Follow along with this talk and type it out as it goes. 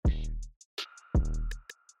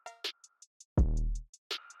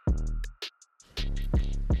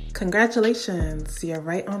Congratulations, you're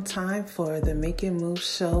right on time for the Making Moves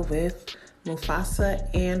show with Mufasa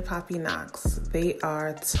and Poppy Knox. They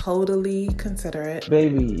are totally considerate.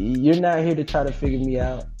 Baby, you're not here to try to figure me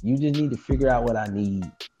out. You just need to figure out what I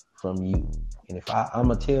need from you. And if I'm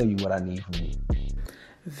going to tell you what I need from you.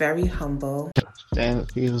 Very humble. Damn,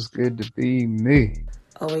 it feels good to be me.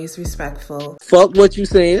 Always respectful. Fuck what you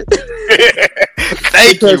saying.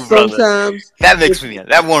 Thank you, brother. Sometimes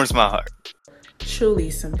that warms my heart. Truly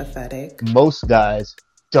sympathetic. Most guys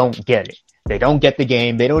don't get it. They don't get the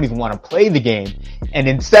game. They don't even want to play the game. And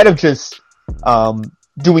instead of just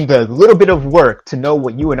doing the little bit of work to know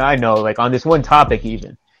what you and I know, like on this one topic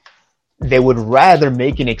even, they would rather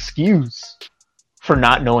make an excuse for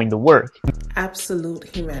not knowing the work.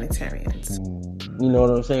 Absolute humanitarians. You know what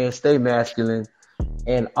I'm saying? Stay masculine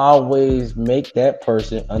and always make that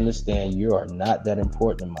person understand you are not that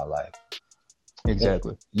important in my life.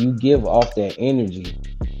 Exactly. And you give off that energy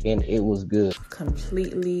and it was good.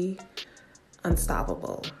 Completely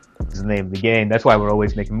unstoppable. It's the name of the game. That's why we're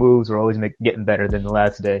always making moves. We're always getting better than the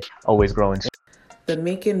last day. Always growing. The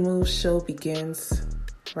Making Moves show begins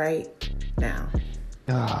right now.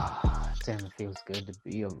 Damn, it feels good to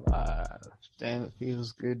be alive. Damn, it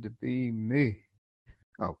feels good to be me.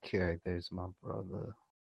 Okay, there's my brother.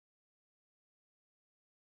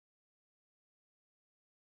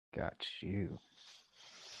 Got you.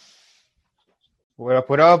 What up,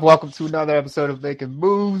 what up? Welcome to another episode of Making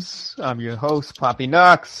Moves. I'm your host, Poppy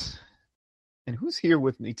Knox. And who's here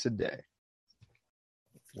with me today?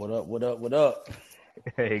 What up, what up, what up?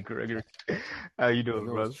 Hey, Gregory. How you doing,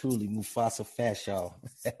 brother? Truly Mufasa Fast, y'all.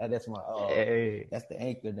 That's my that's the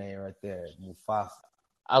anchor name right there, Mufasa.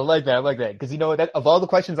 I like that. Because you know what? Of all the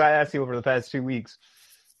questions I asked you over the past 2 weeks,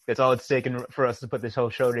 that's all it's taken for us to put this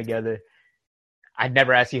whole show together. I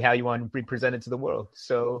never asked you how you want to be presented to the world.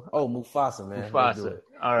 So, Mufasa, man. Mufasa.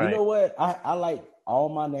 All right. You know what? I like all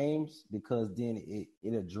my names because then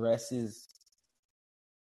it addresses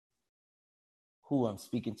who I'm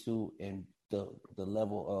speaking to and the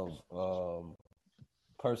level of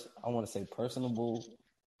I want to say personable.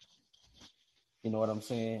 You know what I'm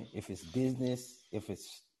saying? If it's business, if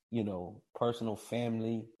it's personal,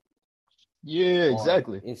 family. Yeah,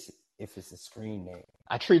 exactly. If it's a screen name.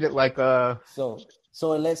 I treat it like So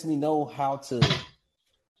it lets me know how to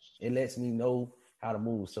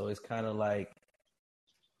move. So it's kind of like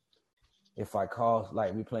if I call,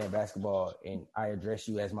 like we playing basketball and I address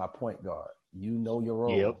you as my point guard, you know your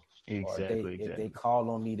role. Yep, exactly. If they call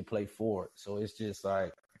on me to play forward. So it's just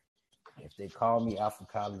like if they call me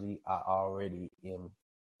alphacology, I already am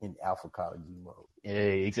in alphacology mode. Yeah,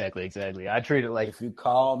 exactly. I treat it like if you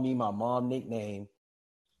call me my mom nickname,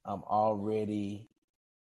 I'm already,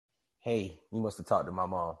 hey, you must have talked to my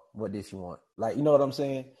mom. What did she want? Like, you know what I'm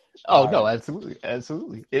saying? Oh, no, absolutely.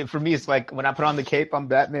 For me, it's like when I put on the cape, I'm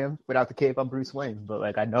Batman. Without the cape, I'm Bruce Wayne. But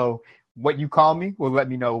like I know what you call me will let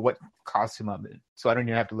me know what costume I'm in. So I don't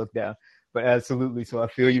even have to look down. But absolutely. So I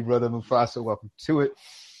feel you, brother Mufasa. Welcome to it.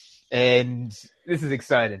 And this is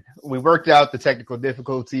exciting. We worked out the technical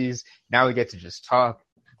difficulties. Now we get to just talk,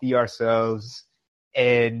 be ourselves.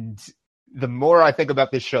 And the more I think about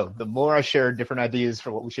this show, the more I share different ideas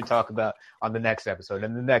for what we should talk about on the next episode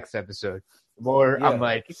and the next episode. The more I'm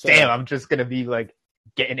like, damn, I'm just going to be like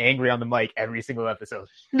getting angry on the mic every single episode.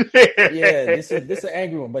 This is an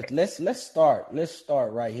angry one. But let's start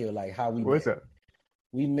right here, like how we What's met. up?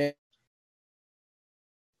 We met.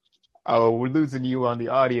 Oh, we're losing you on the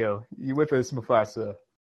audio. You with us, Mufasa?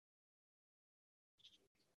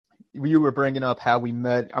 You were bringing up how we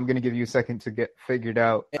met. I'm going to give you a second to get figured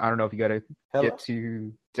out. I don't know if you got to get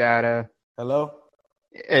to data. Hello?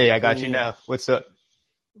 Hey, I got you now. What's up?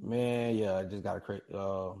 Man, yeah, I just got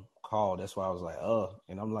a call. That's why I was like,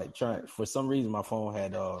 and I'm like trying. For some reason, my phone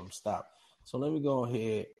had stopped. So let me go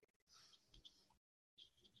ahead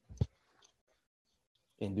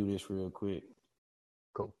and do this real quick.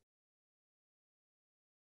 Cool.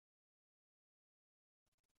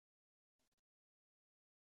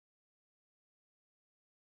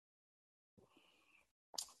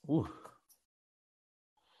 Ooh.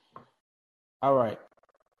 All right.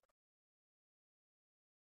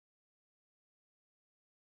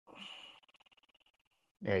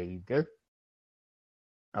 There you go.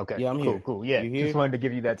 Okay. Yeah, I'm here. Cool. Yeah, just wanted to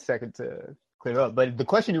give you that second to clear up. But the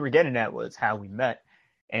question you were getting at was how we met.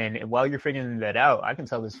 And while you're figuring that out, I can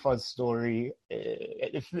tell this fun story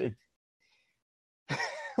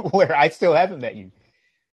where I still haven't met you.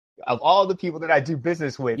 Of all the people that I do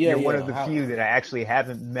business with, you're one of the few that I actually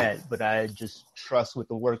haven't met, but I just trust with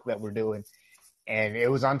the work that we're doing. And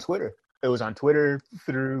it was on Twitter. It was on Twitter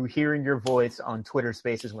through hearing your voice on Twitter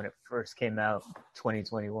Spaces when it first came out,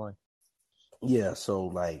 2021. Yeah, so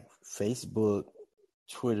like Facebook,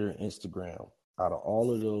 Twitter, Instagram. Out of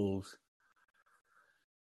all of those,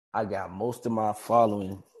 I got most of my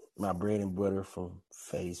following, my bread and butter from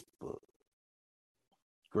Facebook.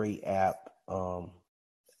 Great app.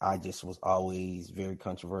 I just was always very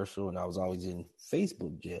controversial, and I was always in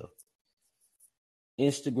Facebook jail.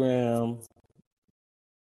 Instagram,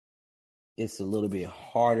 it's a little bit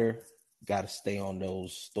harder. Got to stay on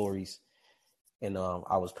those stories, and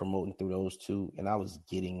I was promoting through those two, and I was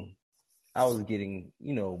getting,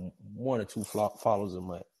 you know, 1 or 2 followers a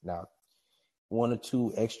month. Now, 1 or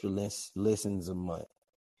 2 extra listens a month.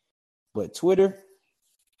 But Twitter,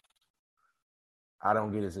 I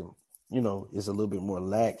don't get as, you know, it's a little bit more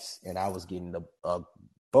lax, and I was getting a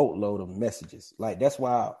boatload of messages. Like, that's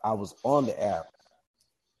why I was on the app.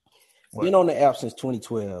 What? Been on the app since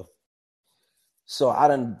 2012. So I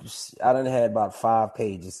done had about 5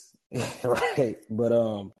 pages, right? But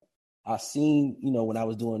I seen, you know, when I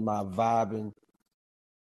was doing my vibing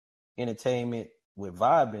entertainment with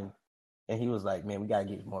vibing, and he was like, man, we gotta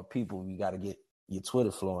get more people. We gotta get your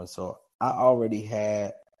Twitter flowing. So I already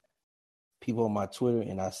had people on my Twitter,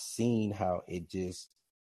 and I seen how it just,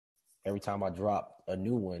 every time I drop a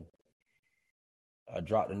new one, I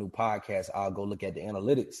dropped a new podcast, I'll go look at the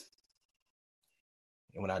analytics.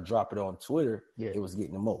 And when I drop it on Twitter, it was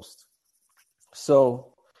getting the most.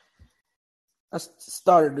 So I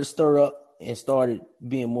started to stir up and started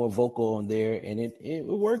being more vocal on there, and it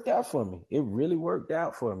worked out for me. It really worked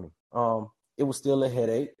out for me. It was still a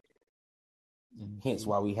headache, hence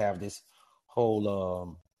why we have this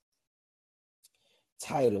whole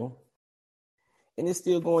title, and it's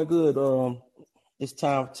still going good. It's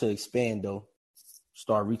time to expand though.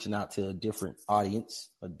 Start reaching out to a different audience,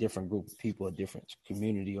 a different group of people, a different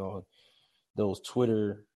community on those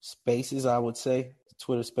Twitter spaces, I would say,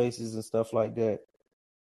 Twitter spaces and stuff like that.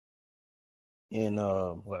 And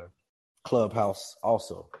Clubhouse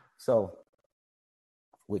also. So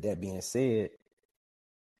with that being said,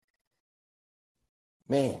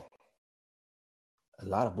 man, a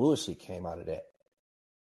lot of bullshit came out of that.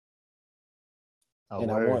 I'm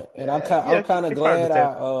kind of glad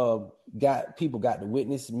I got to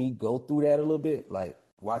witness me go through that a little bit, like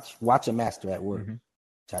watch a master at work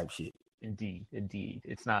type shit. Indeed.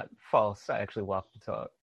 It's not false. I actually walk the talk.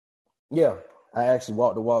 Yeah, I actually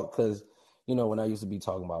walk the walk because, you know, when I used to be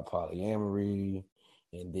talking about polyamory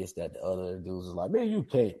and this, that, the other, dudes was like, man, you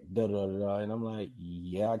can't, da da da, and I'm like,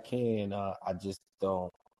 yeah, I can. I just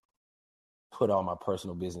don't put all my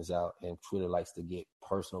personal business out, and Twitter likes to get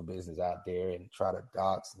personal business out there and try to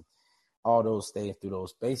dox and all those stay through those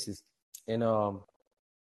spaces. And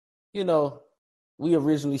you know, we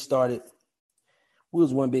originally started, we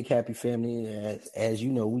was one big happy family, as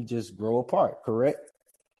you know, we just grow apart, correct?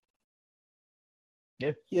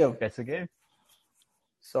 Yeah, that's a game.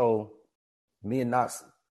 So me and Knox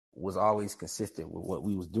was always consistent with what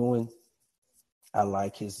we was doing. I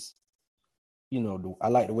like his, you know, I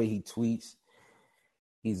like the way he tweets.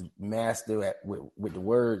 He's master with the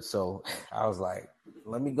words. So I was like,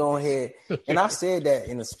 let me go ahead. And I said that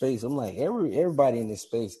in a space. I'm like, everybody in this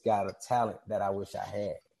space got a talent that I wish I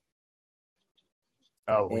had.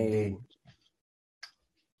 Oh, and indeed.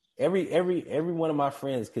 Every one of my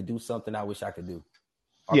friends could do something I wish I could do.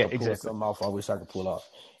 Or could pull something off I wish I could pull off.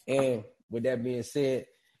 And with that being said,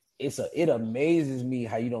 it amazes me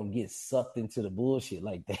how you don't get sucked into the bullshit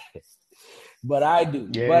like that. But I do.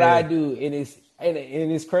 And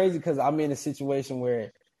it's crazy because I'm in a situation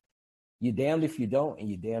where you're damned if you don't and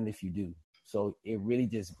you're damned if you do. So it really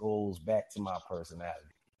just goes back to my personality.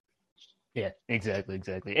 Yeah, exactly.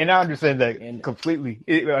 And I understand that completely.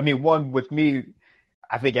 One with me,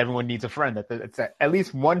 I think everyone needs a friend. That's at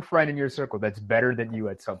least one friend in your circle that's better than you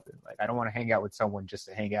at something. Like, I don't want to hang out with someone just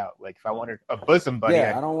to hang out. Like, if I wanted a bosom buddy,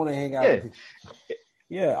 I don't want to hang out with people.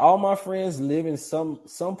 Yeah, all my friends live in some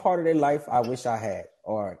part of their life I wish I had,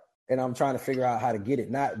 and I'm trying to figure out how to get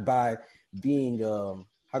it, not by being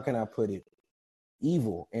how can I put it,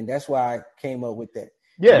 evil. And that's why I came up with that.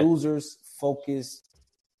 Losers focus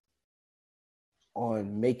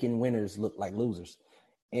on making winners look like losers,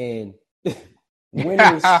 and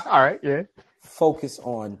winners focus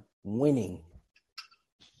on winning.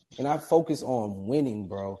 And I focus on winning,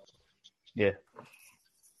 bro. Yeah.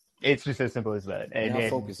 It's just as simple as that. And I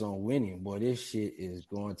focus on winning. Boy, this shit is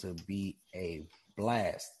going to be a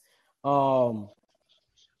blast.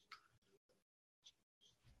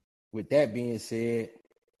 With that being said,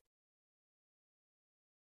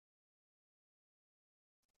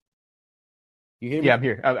 You hear me? Yeah, I'm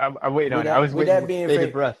here. I'm waiting on it. I was with waiting that being with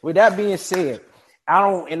bated breath. with that being said,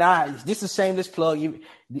 this is a shameless plug.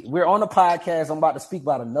 We're on a podcast. I'm about to speak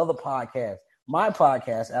about another podcast. My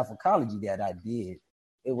podcast, Alphacology, that I did.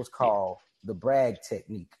 It was called The Brag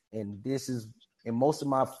Technique. And most of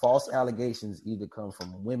my false allegations either come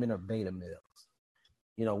from women or beta males.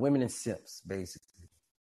 Women and simps, basically.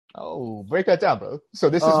 Oh, break that down, bro. So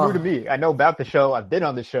this is new to me. I know about the show. I've been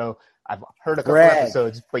on the show. I've heard a couple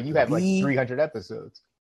episodes, but you have like 300 episodes.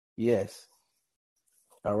 Yes.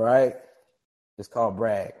 All right. It's called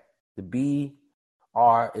brag. The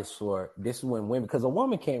BR is for, this is when women, because a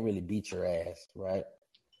woman can't really beat your ass, right?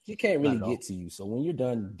 She can't really get to you. So when you're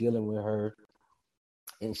done dealing with her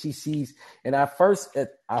and she sees, and I first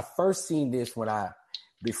seen this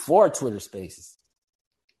before Twitter Spaces.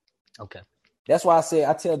 Okay. That's why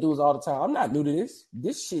I tell dudes all the time, I'm not new to this.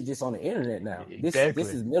 This shit just on the internet now. Exactly.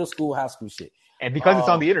 This is middle school, high school shit. And because it's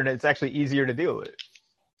on the internet, it's actually easier to deal with.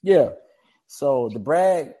 Yeah. So the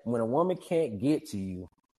brag, when a woman can't get to you,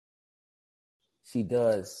 she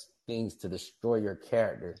does things to destroy your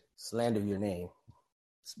character, slander your name,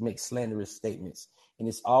 make slanderous statements. And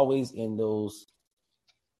it's always in those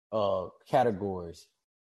categories.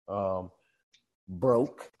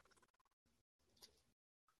 Broke,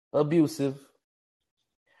 abusive,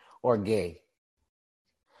 or gay.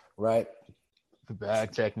 Right? The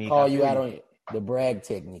brag technique. Call you out on the brag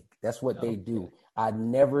technique. That's what they do. It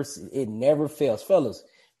never fails. Fellas,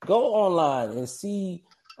 go online and see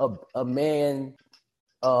a man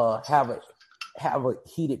have a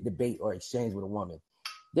heated debate or exchange with a woman.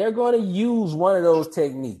 They're going to use one of those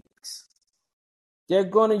techniques. They're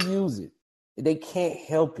going to use it. They can't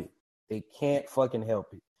help it. They can't fucking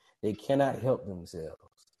help it. They cannot help themselves.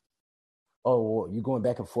 Oh, you're going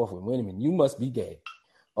back and forth with women. You must be gay.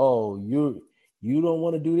 Oh, you don't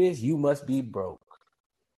want to do this. You must be broke.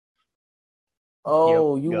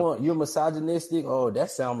 Oh, you're misogynistic. Oh, that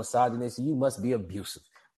sounds misogynistic. You must be abusive.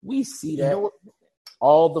 We see that.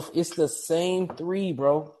 It's the same three,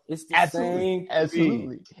 bro. It's the same three.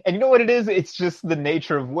 Absolutely. And you know what it is? It's just the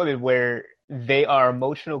nature of women where they are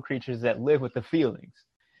emotional creatures that live with the feelings.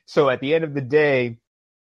 So at the end of the day,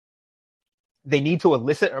 they need to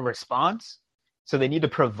elicit a response. So they need to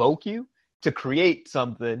provoke you to create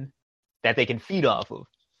something that they can feed off of.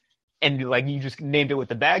 And like you just named it with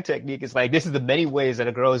the bag technique, it's like this is the many ways that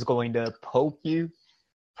a girl is going to poke you,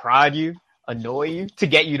 prod you, annoy you to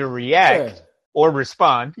get you to react or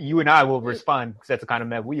respond. You and I will respond because that's the kind of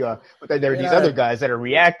men we are. But then there are these other guys that are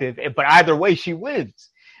reactive. But either way, she wins.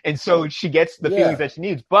 And so she gets the feelings that she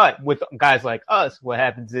needs. But with guys like us, what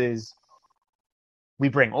happens is we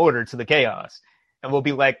bring order to the chaos. And we'll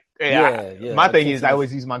be like, my thing is I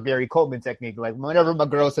always use my Gary Coleman technique. Like whenever my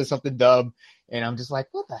girl says something dumb and I'm just like,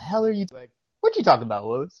 what the hell are you like? What you talking about,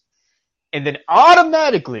 Willis? And then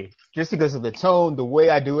automatically, just because of the tone, the way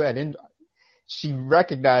I do it, she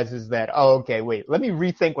recognizes that, oh, okay, wait, let me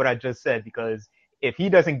rethink what I just said, because if he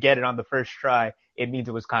doesn't get it on the first try, it means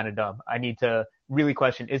it was kind of dumb. I need to really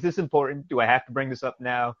question, is this important? Do I have to bring this up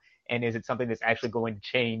now? And is it something that's actually going to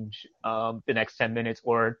change the next 10 minutes?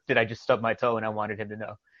 Or did I just stub my toe and I wanted him to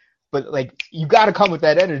know? But like, you got to come with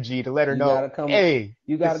that energy to let her know, hey.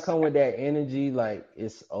 You got to come with that energy like,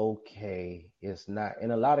 it's okay. It's not.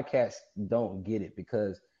 And a lot of cats don't get it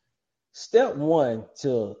because step one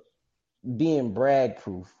to being brag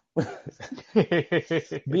proof,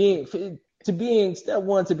 to being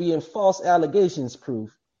false allegations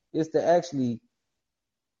proof is to actually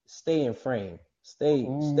stay in frame. Stay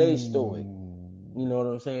stoic. You know what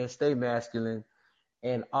I'm saying? Stay masculine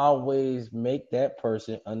and always make that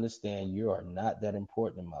person understand you are not that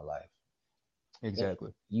important in my life.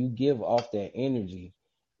 Exactly. You give off that energy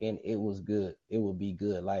and it was good. It will be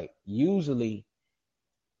good. Like usually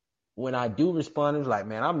when I do respond, it's like,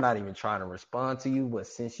 man, I'm not even trying to respond to you, but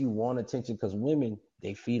since you want attention, because women,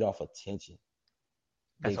 they feed off attention.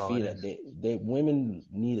 Women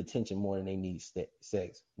need attention more than they need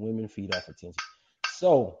sex. Women feed off attention.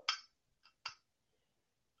 So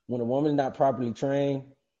when a woman not properly trained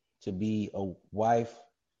to be a wife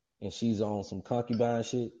and she's on some concubine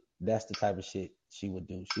shit, that's the type of shit she would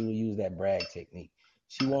do. She would use that brag technique.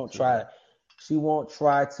 She won't try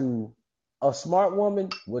to, a smart woman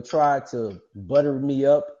will try to butter me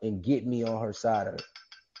up and get me on her side of it.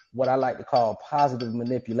 What I like to call positive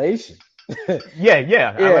manipulation.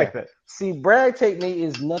 Yeah, I like that. See, brag technique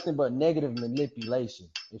is nothing but negative manipulation.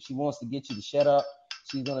 If she wants to get you to shut up,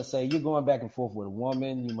 she's gonna say you're going back and forth with a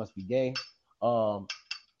woman. You must be gay.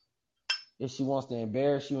 If she wants to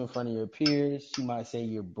embarrass you in front of your peers, she might say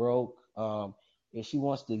you're broke. If she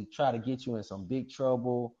wants to try to get you in some big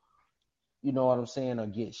trouble, you know what I'm saying, or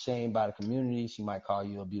get shamed by the community, she might call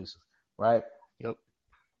you abusive, right? Yep.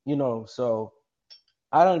 You know, so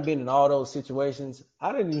I done been in all those situations.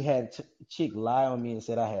 I didn't even had chick lie on me and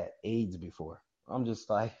said I had AIDS before. I'm just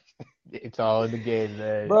like, It's all in the game,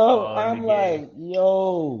 man. It's bro, all in the I'm game. like,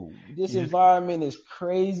 yo, this You just, environment is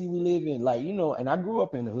crazy we live in. Like, you know, and I grew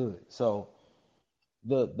up in the hood. So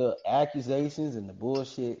the accusations and the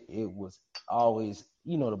bullshit, it was always,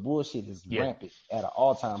 you know, the bullshit is yeah, rampant at an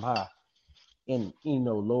all-time high in, you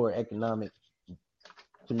know, lower economic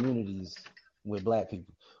communities with black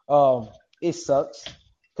people. It sucks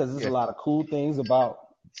because there's a yeah, lot of cool things about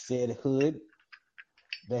said hood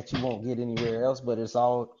that you won't get anywhere else, but it's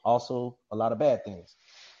all also a lot of bad things.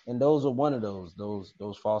 And those are one of those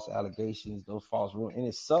false allegations, those false rumors. And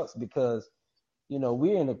it sucks because, you know,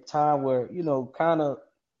 we're in a time where, you know, kind of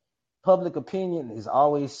public opinion is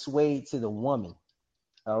always swayed to the woman.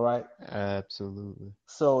 All right. absolutely.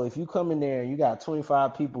 So if you come in there and you got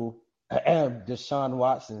 25 people, Deshaun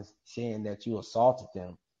Watson saying that you assaulted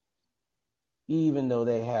them, even though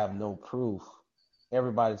they have no proof,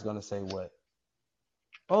 everybody's going to say what?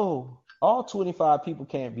 Oh, all 25 people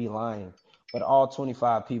can't be lying, but all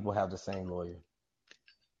 25 people have the same lawyer.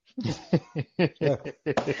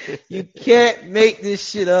 You can't make this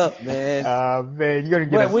shit up, man. Man, you're gonna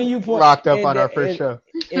get But us when you point locked up and, on our first show.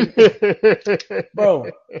 and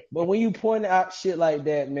bro, but when you point out shit like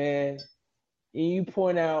that, man, and you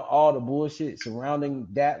point out all the bullshit surrounding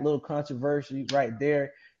that little controversy right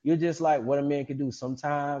there, you're just like, what a man can do.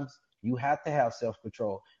 Sometimes you have to have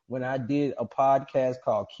self-control. When I did a podcast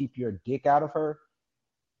called Keep Your Dick Out of Her,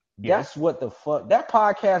 Yeah, that's what the fuck, that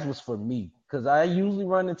podcast was for me. Because I usually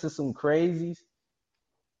run into some crazies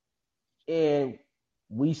and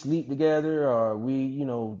we sleep together or we, you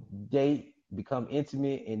know, date, become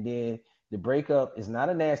intimate, and then the breakup is not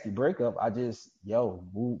a nasty breakup. I just, yo,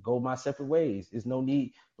 go my separate ways. There's no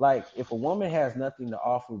need. Like, if a woman has nothing to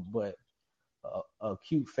offer but a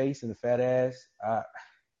cute face and a fat ass,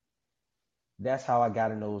 that's how I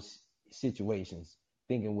got in those situations,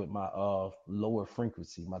 thinking with my lower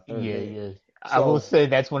frequency, my third yeah, head. yeah. I will So say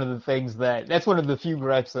that's one of the things that's one of the few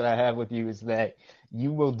gripes that I have with you is that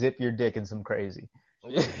you will dip your dick in some crazy.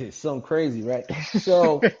 it's something crazy, right?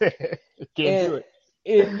 So Can't and do it.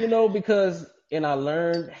 you know, because and I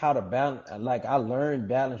learned how to balance. Like, I learned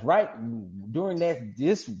balance right during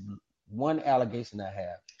this one allegation I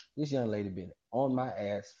have. This young lady been on my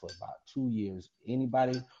ass for about 2 years.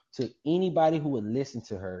 Anybody who would listen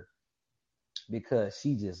to her, because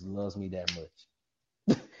she just loves me that much.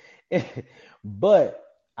 But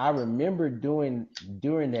I remember during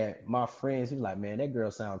that, my friends, he was like, man, that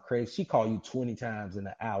girl sound crazy. She called you 20 times in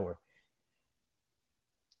an hour.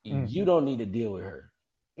 You Hmm. don't need to deal with her.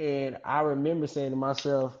 And I remember saying to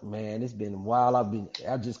myself, man, it's been a while.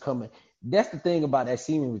 I just coming. That's the thing about that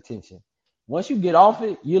semen retention. Once you get off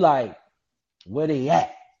it, you're like, where they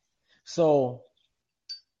at? So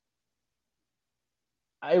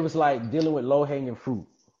it was like dealing with low hanging fruit.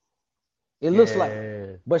 It looks like,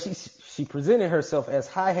 Yeah. but she presented herself as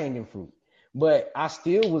high hanging fruit. But I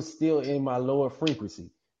still was still in my lower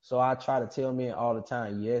frequency. So I try to tell men all the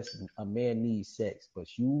time, yes, a man needs sex, but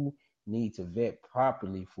you need to vet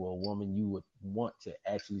properly for a woman you would want to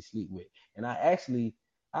actually sleep with. And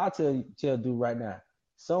I'll tell dude right now,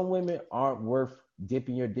 some women aren't worth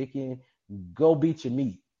dipping your dick in. Go beat your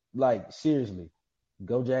meat. Like, seriously,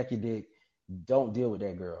 go jack your dick. Don't deal with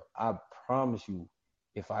that girl. I promise you,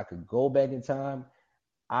 if I could go back in time,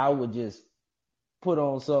 I would just put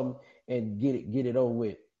on something and get it over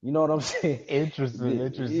with. You know what I'm saying? Interesting,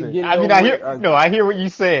 interesting. Get it I mean, over I with. hear no, I hear what you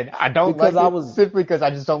said. I don't Because like I it was. simply because I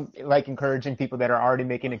just don't like encouraging people that are already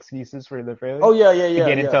making excuses for their Oh failures yeah, yeah, to yeah,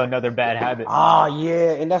 get yeah. into another bad habit. Ah,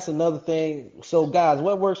 yeah, and that's another thing. So, guys,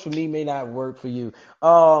 what works for me may not work for you.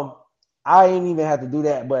 I ain't even have to do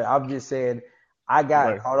that, but I'm just saying I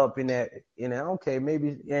got Word. caught up in that. Okay,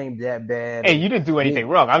 maybe it ain't that bad, Hey, and you didn't do get anything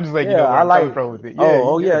wrong. I'm just letting you yeah. know where I I'm coming like. from with it. Yeah, Oh,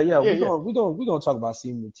 you oh yeah, good. yeah. Yeah, We yeah. gonna we gonna we gonna talk about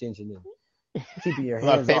semen retention and keeping your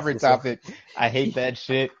My hands off favorite yourself. topic. I hate that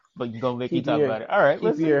shit, but you gonna make me keeping talk your about it. All right,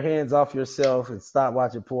 keeping listen. your hands off yourself and stop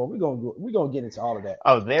watching porn. We're gonna get into all of that.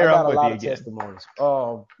 Oh, I there I'm got a with lot you of again. testimonies.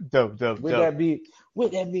 Dope, dope, With dope. that be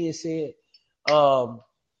with that being said, um,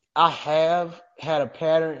 I have had a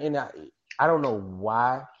pattern, and I don't know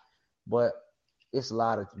why, but it's a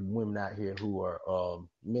lot of women out here who are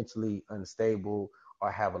mentally unstable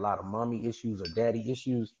or have a lot of mommy issues or daddy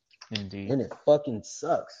issues, Indeed. and it fucking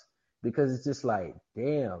sucks because it's just like,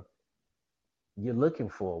 damn, you're looking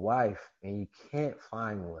for a wife and you can't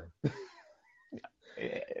find one.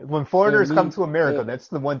 When foreigners And come me, to America, and, that's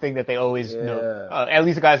the one thing that they always know. yeah. At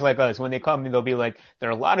least guys like us, when they come, they'll be like, there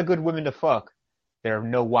are a lot of good women to fuck. There are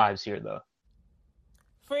no wives here, though.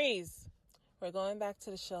 Freeze! We're going back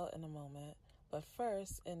to the show in a moment. But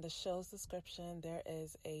first, in the show's description, there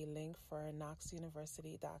is a link for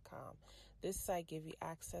knoxuniversity.com. This site gives you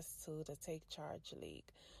access to the Take Charge League,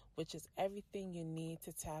 which is everything you need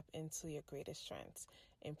to tap into your greatest strengths,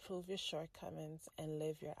 improve your shortcomings, and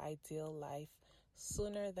live your ideal life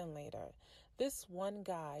sooner than later. This one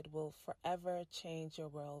guide will forever change your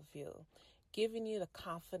worldview, giving you the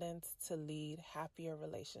confidence to lead happier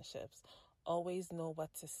relationships. Always know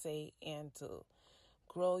what to say and do.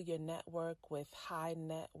 Grow your network with high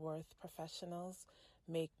net worth professionals,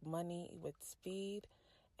 make money with speed,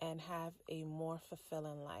 and have a more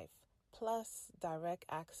fulfilling life. Plus, direct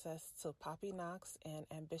access to Poppy Knox and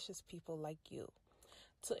ambitious people like you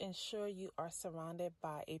to ensure you are surrounded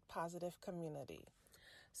by a positive community.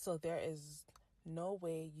 So there is no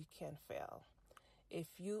way you can fail. If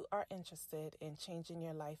you are interested in changing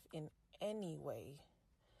your life in any way,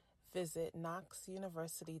 visit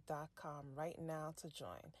knoxuniversity.com right now to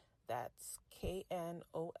join. That's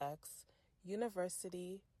KNOX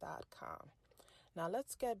university.com. Now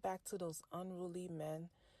let's get back to those unruly men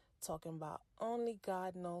talking about only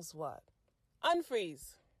God knows what.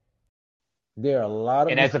 Unfreeze. There are a lot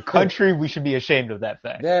And of as a country, we should be ashamed of that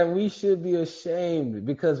fact. that we should be ashamed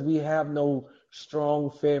because we have no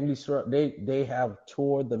strong family structure. They have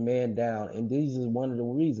tore the man down, and these is one of the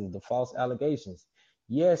reasons, the false allegations.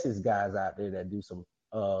 Yes, it's guys out there that do some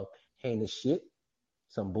heinous shit,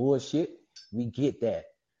 some bullshit. We get that.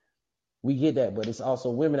 We get that, but it's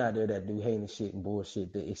also women out there that do heinous shit and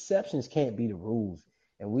bullshit. The exceptions can't be the rules,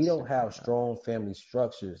 and we don't have strong family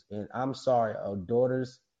structures. And I'm sorry, a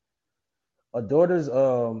daughter's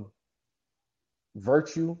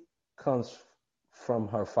virtue comes from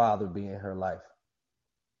her father being her life.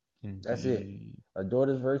 That's it. Indeed. A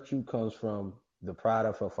daughter's virtue comes from the pride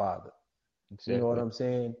of her father. You know what Exactly. I'm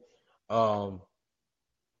saying? Um,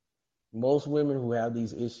 Most women who have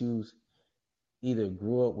these issues either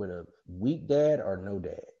grew up with a weak dad or no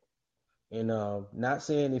dad. And not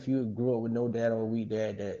saying if you grew up with no dad or a weak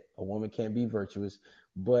dad that a woman can't be virtuous,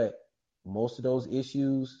 but most of those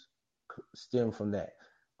issues stem from that.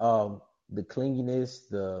 The clinginess,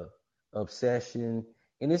 the obsession,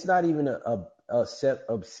 and it's not even a set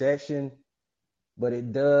obsession, but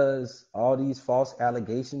it does all these false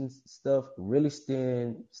allegations stuff really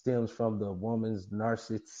stems from the woman's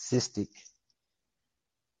narcissistic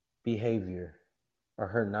behavior or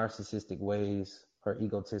her narcissistic ways, her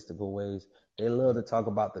egotistical ways. They love to talk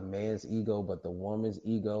about the man's ego, but the woman's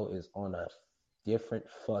ego is on a different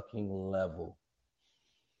fucking level.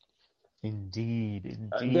 Indeed.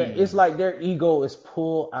 It's like their ego is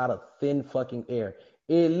pulled out of thin fucking air.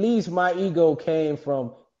 At least my ego came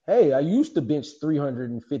from, hey, I used to bench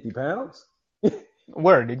 350 pounds.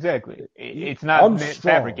 Word, exactly. It's not I'm strong.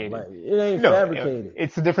 fabricated. Like, it ain't No, fabricated.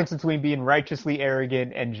 it's the difference between being righteously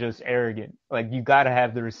arrogant and just arrogant. Like, you gotta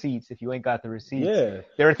have the receipts. If you ain't got the receipts, Yeah.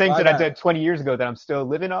 there are So things I that I got, did 20 years ago that I'm still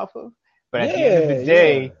living off of. But at the end of the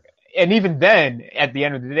day, yeah. and even then, at the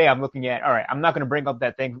end of the day, I'm looking at, all right, I'm not gonna bring up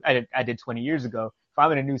that thing I did 20 years ago. If I'm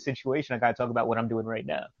in a new situation, I gotta talk about what I'm doing right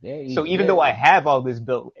now. So even though I have all this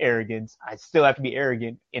built arrogance, I still have to be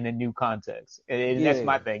arrogant in a new context. And that's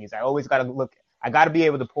my thing, is I always gotta look. I got to be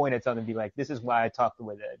able to point at something and be like, this is why I talk the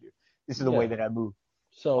way that I do. This is the way that I move.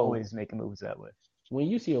 So always making moves that way. When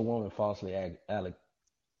you see a woman falsely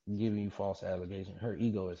giving you false allegations, her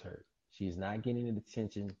ego is hurt. She's not getting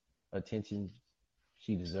the attention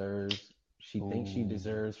she deserves. She thinks she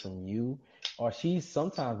deserves from you, or she's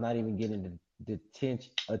sometimes not even getting the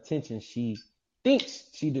attention she thinks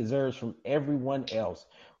she deserves from everyone else,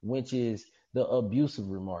 which is the abusive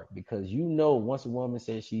remark. Because once a woman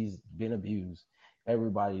says she's been abused,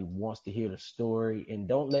 everybody wants to hear the story, and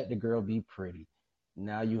don't let the girl be pretty.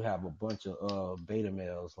 Now you have a bunch of beta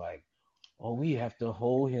males like, oh, we have to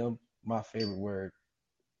hold him, my favorite word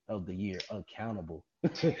of the year, accountable.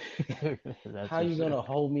 How you gonna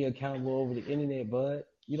hold me accountable over the internet, bud?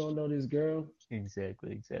 You don't know this girl.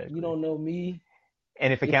 Exactly. You don't know me.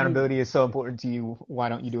 And if accountability is so important to you, why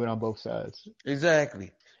don't you do it on both sides?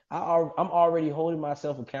 Exactly. I'm already holding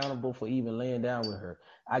myself accountable for even laying down with her.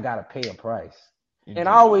 I gotta pay a price. Indeed. And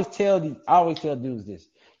I always tell dudes this: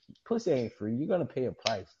 pussy ain't free. You're gonna pay a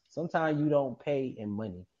price. Sometimes you don't pay in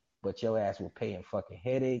money, but your ass will pay in fucking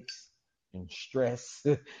headaches and stress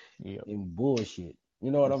and bullshit.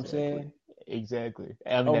 You know what I'm saying? Exactly.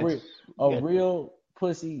 I mean, a real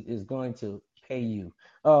pussy is going to pay you.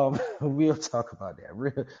 We'll talk about that. A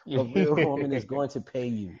real woman is going to pay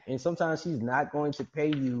you, and sometimes she's not going to pay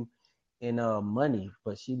you in money,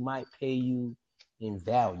 but she might pay you in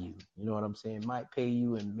value. You know what I'm saying? Might pay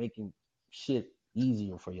you in making shit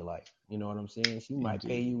easier for your life. You know what I'm saying? She might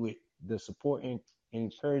pay you with the support and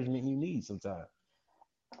encouragement you need sometimes.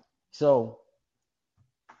 So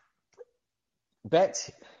back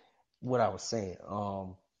to what I was saying.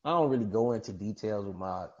 I don't really go into details with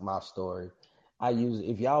my story. I use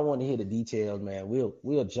if y'all want to hear the details, man,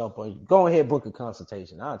 we'll jump on. Go ahead, book a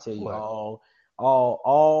consultation. I'll tell you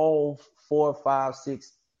all 4, 5,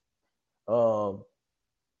 6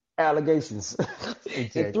 allegations.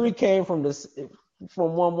 Exactly. And 3 came from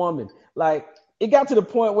one woman. Like it got to the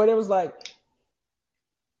point where it was like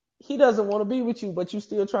he doesn't want to be with you, but you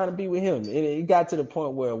still trying to be with him. And it got to the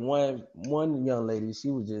point where one young lady, she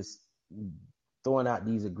was just throwing out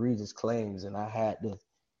these egregious claims, and I had to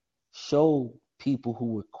show people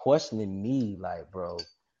who were questioning me, like, bro,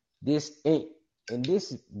 this ain't, and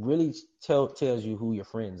this really tells you who your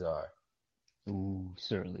friends are. Ooh,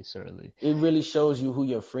 certainly. It really shows you who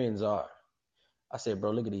your friends are. I said,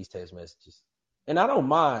 bro, look at these text messages. And I don't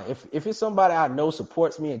mind. If it's somebody I know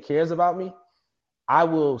supports me and cares about me, I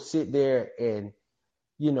will sit there and,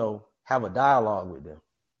 have a dialogue with them.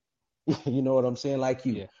 You know what I'm saying? Like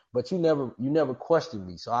you. Yeah. But you never question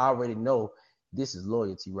me. So I already know this is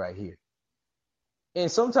loyalty right here.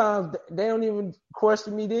 And sometimes they don't even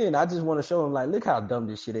question me then. I just want to show them, like, look how dumb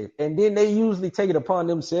this shit is. And then they usually take it upon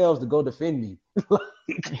themselves to go defend me.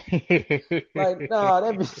 like, nah,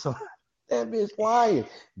 that bitch lying.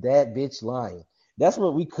 That bitch lying. That's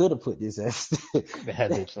what we could have put this as.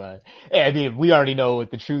 That bitch lying. Yeah, I mean, we already know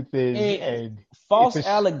what the truth is. And false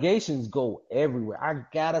allegations go everywhere. I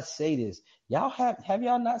gotta say this. Y'all have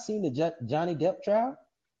y'all not seen the Johnny Depp trial?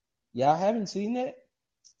 Y'all haven't seen that?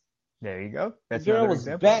 There you go. That's the girl was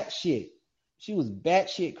batshit. She was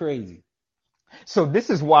batshit crazy. So this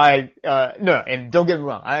is why, no, and don't get me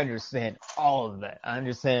wrong, I understand all of that. I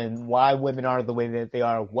understand why women are the way that they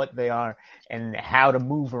are, what they are, and how to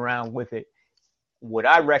move around with it. What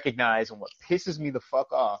I recognize and what pisses me the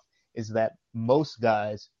fuck off is that most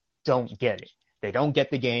guys don't get it. They don't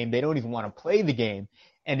get the game. They don't even want to play the game.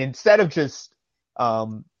 And instead of just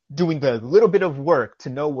doing the little bit of work to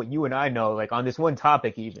know what you and I know, like on this one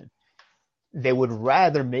topic even, they would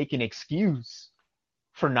rather make an excuse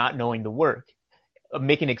for not knowing the work,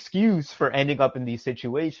 make an excuse for ending up in these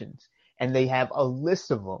situations. And they have a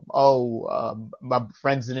list of them. My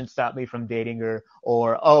friends didn't stop me from dating her,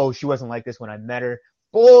 or, she wasn't like this when I met her.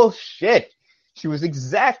 Bullshit. She was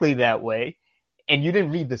exactly that way. And you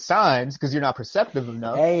didn't read the signs because you're not perceptive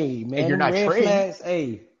enough. Hey, man, and you're not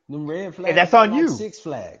trained. Them red flags. And that's on you. Like Six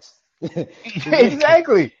Flags.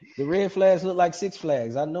 Exactly. The red flags look like Six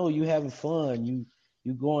Flags. I know you having fun. You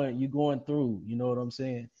going through. You know what I'm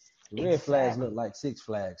saying? The red flags look like Six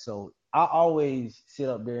Flags. So I always sit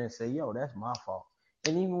up there and say, yo, that's my fault.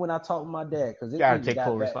 And even when I talk with my dad, because it gotta take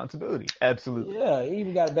full responsibility. Absolutely. Yeah, it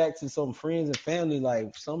even got back to some friends and family,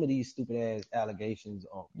 like some of these stupid ass allegations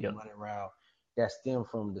on running around that stem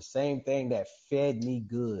from the same thing that fed me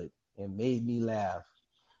good and made me laugh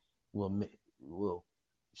will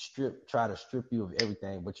try to strip you of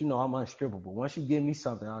everything. But I'm unstrippable. Once you give me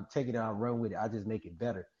something, I'll take it and I'll run with it. I just make it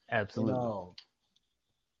better. Absolutely.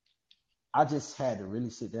 I just had to really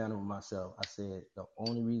sit down with myself. I said, the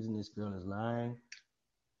only reason this girl is lying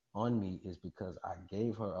on me is because I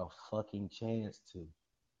gave her a fucking chance to.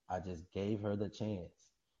 I just gave her the chance.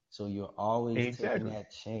 So you're always taking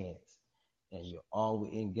that chance.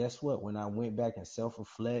 And guess what? When I went back and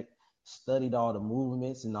self-reflect, studied all the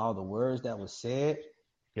movements and all the words that was said,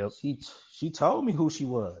 she told me who she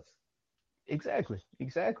was. Exactly.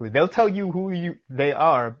 They'll tell you who they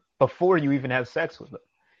are before you even have sex with them.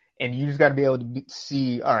 And you just got to be able to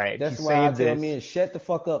see, all right. That's why I tell men, shut the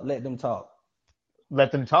fuck up, let them talk.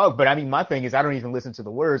 Let them talk. But I mean, my thing is I don't even listen to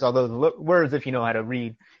the words, although the words, if you know how to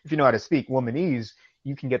read, if you know how to speak womanese,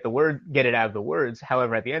 you can get it out of the words.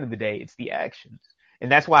 However, at the end of the day, it's the actions.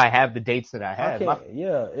 And that's why I have the dates that I have.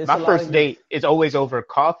 My first date is always over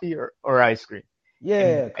coffee or ice cream.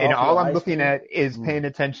 Yeah. And all I'm looking at is paying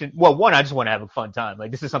attention. Well, one, I just want to have a fun time.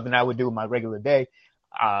 Like, this is something I would do in my regular day.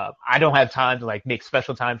 I don't have time to make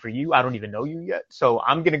special time for you. I don't even know you yet. So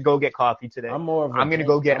I'm going to go get coffee today. I'm going to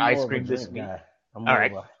go get ice cream this week. All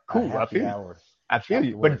right. Cool. I feel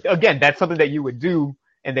you. But again, that's something that you would do.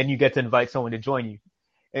 And then you get to invite someone to join you.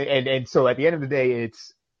 And so at the end of the day,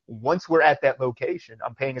 it's once we're at that location,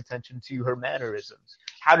 I'm paying attention to her mannerisms.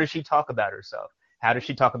 How does she talk about herself? How does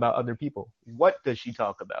she talk about other people? What does she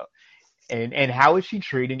talk about? And how is she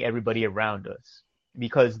treating everybody around us?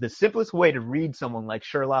 because the simplest way to read someone like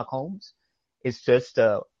Sherlock Holmes is just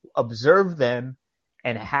to observe them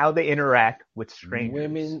and how they interact with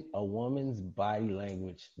strangers. A woman's body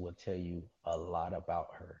language will tell you a lot about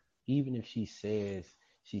her. Even if she says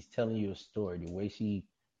she's telling you a story, the way she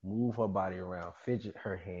move her body around, fidget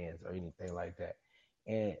her hands or anything like that.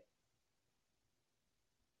 And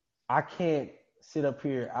I can't sit up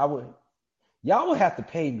here. Y'all would have to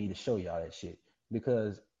pay me to show y'all that shit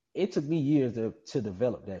because it took me years to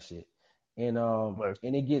develop that shit. And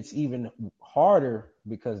it gets even harder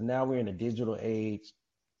because now we're in a digital age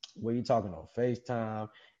where you're talking on FaceTime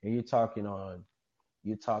and you're talking on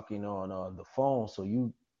the phone, so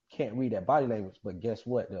you can't read that body language. But guess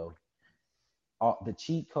what though? The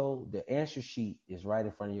cheat code, the answer sheet is right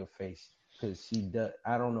in front of your face because she does.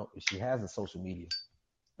 I don't know. She has a social media.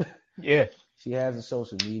 Yeah. She has a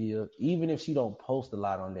social media. Even if she don't post a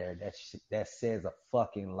lot on there, that says a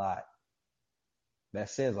fucking lot. That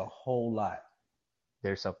says a whole lot.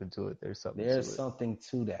 There's something to it. There's something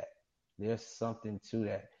to that. There's something to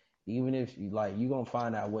that. Even if you like, you're gonna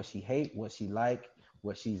find out what she hate, what she like,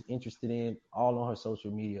 what she's interested in, all on her social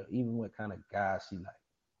media, even what kind of guys she like.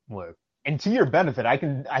 Work. And to your benefit, I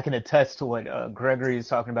can attest to what Gregory is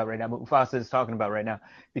talking about right now, what Mufasa is talking about right now,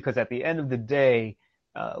 because at the end of the day,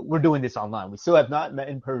 we're doing this online. We still have not met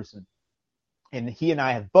in person. And he and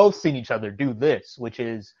I have both seen each other do this, which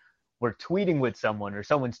is we're tweeting with someone or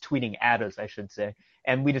someone's tweeting at us, I should say,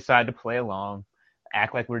 and we decide to play along,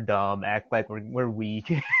 act like we're dumb, act like we're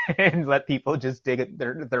weak, and let people just dig at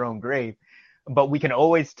their own grave. But we can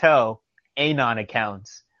always tell anon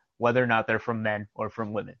accounts whether or not they're from men or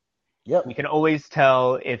from women. Yep. We can always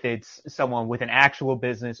tell if it's someone with an actual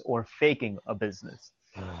business or faking a business.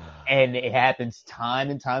 And it happens time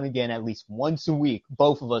and time again, at least once a week.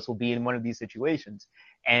 Both of us will be in one of these situations.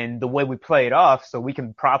 And the way we play it off so we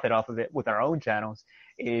can profit off of it with our own channels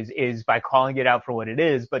is by calling it out for what it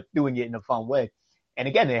is, but doing it in a fun way. And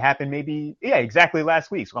again, it happened exactly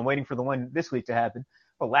last week. So I'm waiting for the one this week to happen.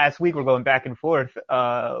 But last week we're going back and forth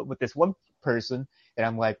with this one person. And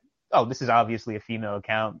I'm like, oh, this is obviously a female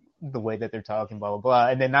account, the way that they're talking, blah, blah, blah.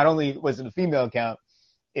 And then not only was it a female account,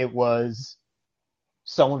 it was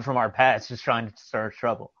someone from our past just trying to start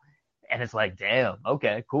trouble. And it's like, damn,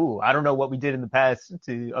 okay, cool. I don't know what we did in the past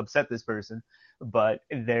to upset this person, but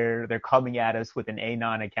they're coming at us with an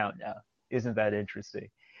Anon account now. Isn't that interesting?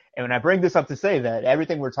 And when I bring this up to say that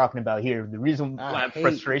everything we're talking about here, the reason why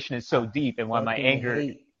frustration is so deep and why my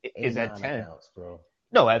anger is at 10. Accounts, bro.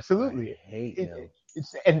 No, absolutely. I hate them.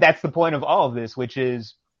 And that's the point of all of this, which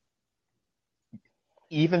is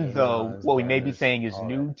even though what we may be saying is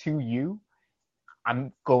new to you,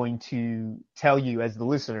 I'm going to tell you as the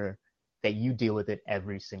listener that you deal with it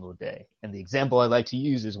every single day. And the example I like to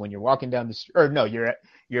use is when you're walking down the street, or no, you're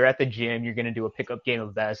at the gym, you're going to do a pickup game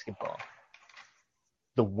of basketball.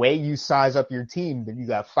 The way you size up your team, that you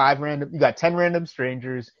got 10 random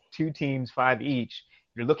strangers, 2 teams, 5 each.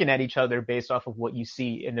 You're looking at each other based off of what you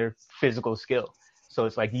see in their physical skill. So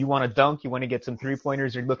it's like you want to dunk, you want to get some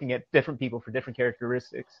 3-pointers, you're looking at different people for different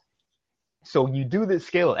characteristics. So you do this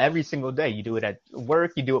skill every single day. You do it at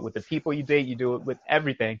work, you do it with the people you date, you do it with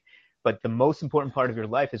everything. But the most important part of your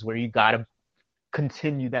life is where you got to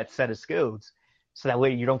continue that set of skills. So that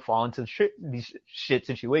way you don't fall into these shit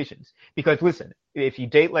situations. Because listen, if you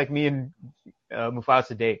date like me and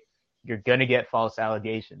Mufasa date, you're going to get false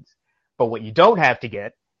allegations. But what you don't have to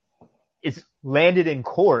get is landed in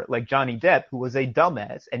court like Johnny Depp, who was a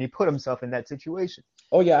dumbass, and he put himself in that situation.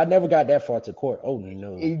 Oh, yeah, I never got that far to court. Oh,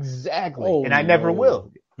 no. Exactly. Oh, and I never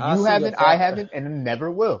will. You haven't, I haven't, and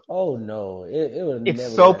never will. Oh, no.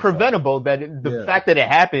 It's so preventable that the fact that it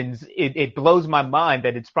happens, it blows my mind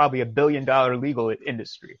that it's probably $1 billion legal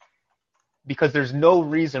industry. Because there's no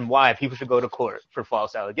reason why people should go to court for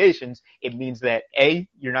false allegations. It means that A,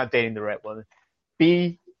 you're not dating the right woman.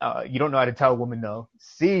 B, you don't know how to tell a woman no.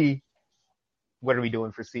 C, what are we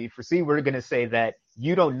doing for C? For C, we're going to say that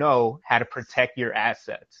you don't know how to protect your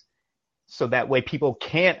assets. So that way people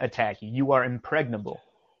can't attack you. You are impregnable.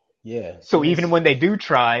 Yeah. So even when they do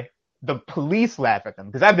try, the police laugh at them.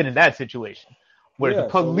 Because I've been in that situation where the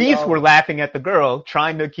police were laughing at the girl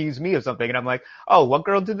trying to accuse me of something. And I'm like, oh, what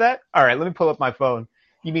girl did that? All right, let me pull up my phone.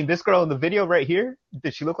 You mean this girl in the video right here?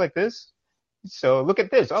 Did she look like this? So look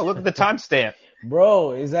at this. Oh, look at the timestamp.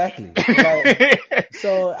 Bro, exactly. Like,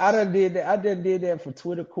 so I done did that for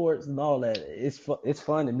Twitter courts and all that. It's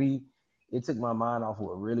fun to me. It took my mind off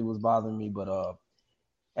what really was bothering me. But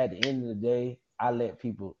at the end of the day, I let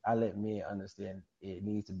men understand it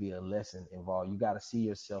needs to be a lesson involved. You got to see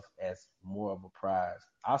yourself as more of a prize.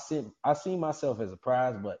 I see myself as a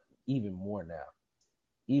prize, but even more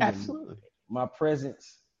now. Absolutely. my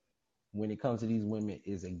presence when it comes to these women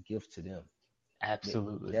is a gift to them.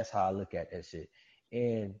 Absolutely. That's how I look at that shit.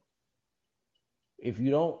 And if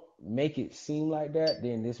you don't make it seem like that,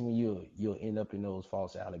 then this when you'll end up in those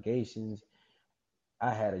false allegations.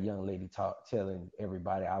 I had a young lady telling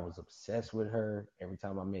everybody I was obsessed with her. Every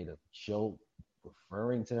time I made a joke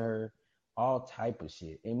referring to her, all type of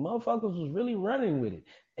shit. And motherfuckers was really running with it.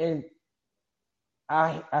 And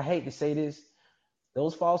I hate to say this,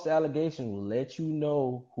 those false allegations will let you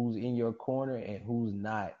know who's in your corner and who's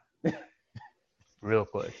not. Real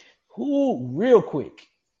quick. Real quick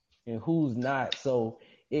and who's not. So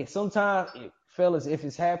sometimes fellas, if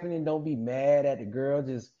it's happening, don't be mad at the girl.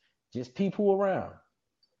 Just people around.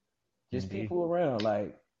 Just Indeed. people around.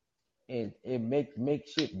 Like it make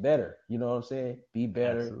shit better. You know what I'm saying? Be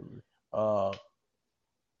better. Absolutely.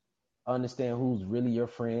 Understand who's really your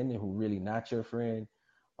friend and who really not your friend.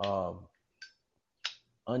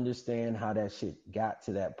 Understand how that shit got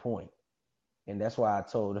to that point. And that's why I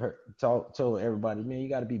told everybody, man, you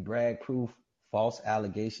got to be brag proof, false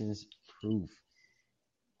allegations proof.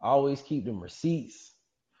 Always keep them receipts.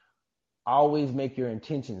 Always make your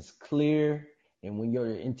intentions clear. And when your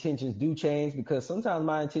intentions do change, because sometimes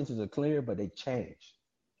my intentions are clear, but they change.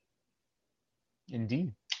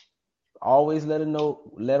 Indeed. Always let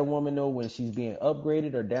a woman know when she's being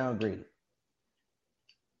upgraded or downgraded.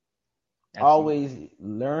 Absolutely. Always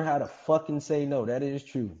learn how to fucking say no. That is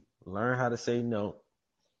true. Learn how to say no.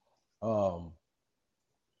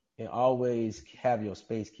 And always have your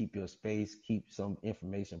space, keep your space, keep some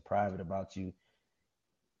information private about you.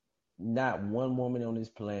 Not one woman on this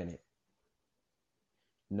planet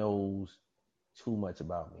knows too much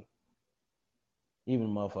about me. Even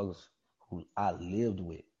motherfuckers who I lived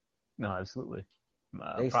with. No, absolutely.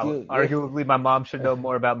 Arguably, my mom should know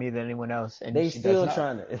more about me than anyone else. And they she still does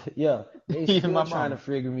trying to, yeah, they still trying to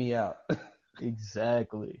figure me out.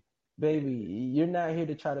 Exactly. Baby, you're not here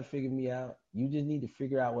to try to figure me out. You just need to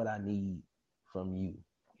figure out what I need from you.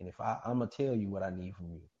 And if I'm going to tell you what I need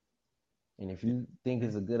from you. And if you think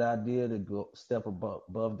it's a good idea to go step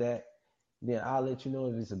above that, then I'll let you know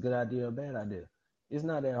if it's a good idea or a bad idea. It's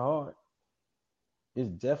not that hard. It's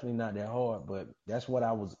definitely not that hard, but that's what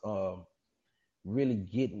I was really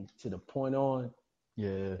getting to the point on.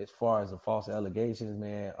 Yeah. As far as the false allegations,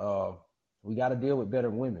 man, we got to deal with better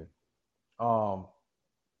women.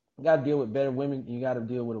 You got to deal with better women. You got to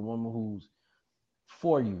deal with a woman who's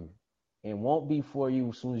for you and won't be for you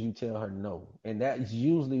as soon as you tell her no. And that is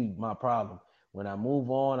usually my problem. When I move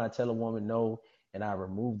on, I tell a woman no, and I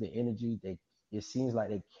remove the energy. It seems like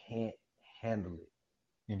they can't handle it.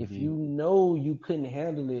 Indeed. If you know you couldn't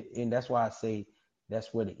handle it, and that's why I say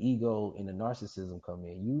that's where the ego and the narcissism come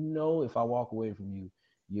in. You know, if I walk away from you,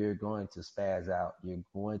 you're going to spaz out. You're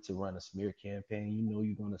going to run a smear campaign. You know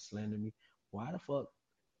you're going to slander me. Why the fuck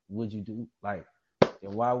would you do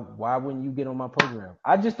and why wouldn't you get on my program?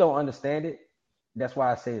 I just don't understand it. That's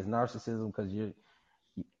why I say it's narcissism, because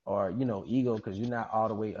ego, because you're not all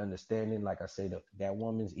the way understanding. Like I say, that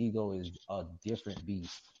woman's ego is a different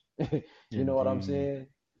beast. You know what I'm saying?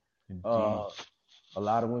 A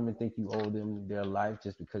lot of women think you owe them their life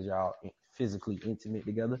just because y'all physically intimate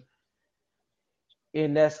together.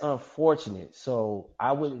 And that's unfortunate. So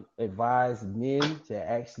I would advise men to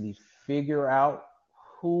actually figure out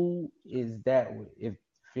who is that with.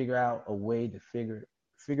 Figure out a way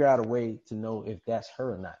to know if that's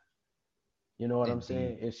her or not. You know what I'm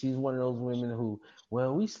saying? If she's one of those women who,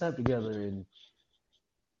 well, we slept together and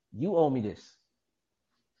you owe me this.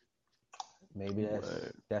 Maybe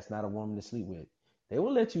that's not a woman to sleep with. They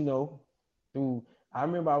will let you know I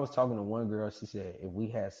remember I was talking to one girl. She said, if we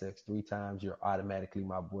had sex 3 times, you're automatically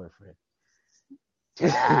my boyfriend.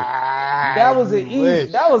 that was an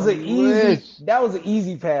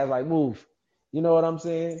easy pass, like move. You know what I'm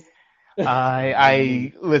saying?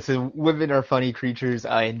 I listen, women are funny creatures.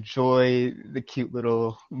 I enjoy the cute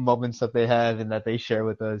little moments that they have and that they share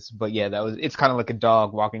with us. But yeah, it's kind of like a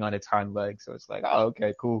dog walking on its hind legs. So it's like, oh,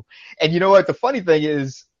 okay, cool. And you know what? The funny thing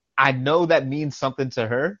is, I know that means something to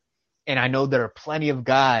her. And I know there are plenty of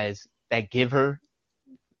guys that give her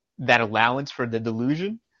that allowance for the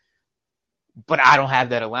delusion. But I don't have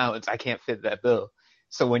that allowance. I can't fit that bill.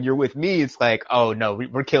 So when you're with me, it's like, oh no,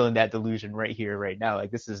 we're killing that delusion right here, right now.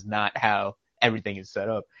 Like, this is not how everything is set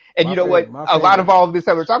up. And you know what? A lot of all of this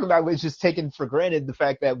that we're talking about is just taking for granted the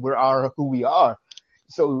fact that we are who we are.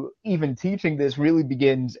 So even teaching this really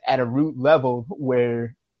begins at a root level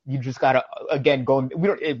where you just gotta, again,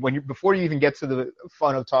 before you even get to the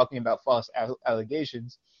fun of talking about false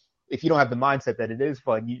allegations, if you don't have the mindset that it is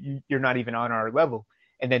fun, you're not even on our level.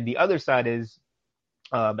 And then the other side is,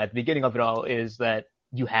 at the beginning of it all, is that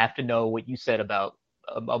you have to know what you said about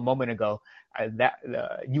a moment ago, that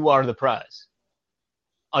you are the prize.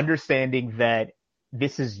 Understanding that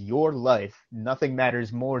this is your life, nothing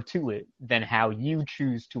matters more to it than how you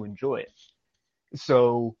choose to enjoy it.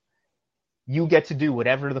 So you get to do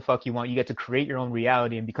whatever the fuck you want. You get to create your own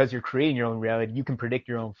reality. And because you're creating your own reality, you can predict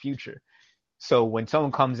your own future. So when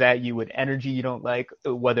someone comes at you with energy you don't like,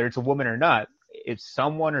 whether it's a woman or not, if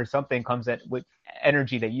someone or something comes at with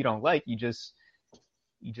energy that you don't like, you just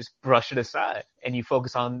brush it aside and you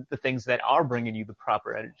focus on the things that are bringing you the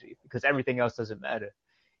proper energy, because everything else doesn't matter.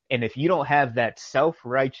 And if you don't have that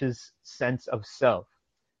self-righteous sense of self,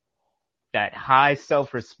 that high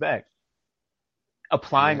self-respect,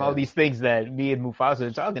 applying all these things that me and Mufasa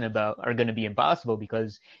are talking about are going to be impossible,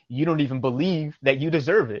 because you don't even believe that you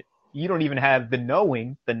deserve it. You don't even have the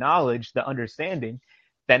knowing, the knowledge, the understanding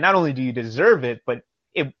that not only do you deserve it, but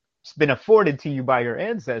it's been afforded to you by your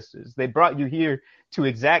ancestors. They brought you here to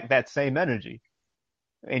exact that same energy.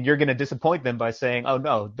 And you're going to disappoint them by saying, oh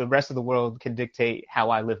no, the rest of the world can dictate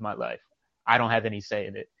how I live my life. I don't have any say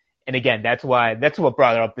in it. And again, that's what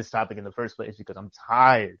brought up this topic in the first place, because I'm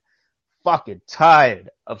fucking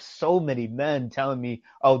tired of so many men telling me,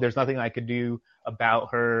 oh, there's nothing I could do about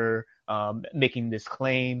her making this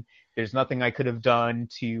claim. There's nothing I could have done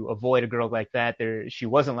to avoid a girl like that. She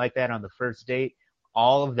wasn't like that on the first date.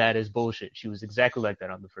 All of that is bullshit. She was exactly like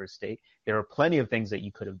that on the first date. There are plenty of things that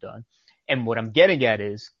you could have done. And what I'm getting at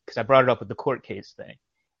is, because I brought it up with the court case thing,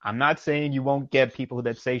 I'm not saying you won't get people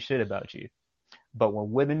that say shit about you. But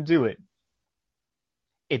when women do it,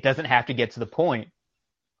 it doesn't have to get to the point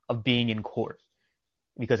of being in court.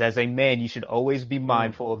 Because as a man, you should always be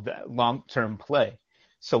mindful of that long-term play.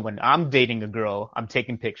 So when I'm dating a girl, I'm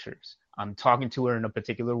taking pictures. I'm talking to her in a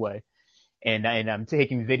particular way. And I'm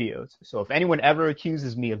taking videos. So if anyone ever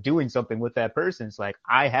accuses me of doing something with that person, it's like,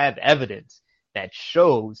 I have evidence that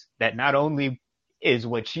shows that not only is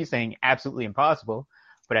what she's saying absolutely impossible,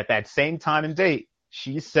 but at that same time and date,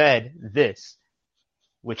 she said this,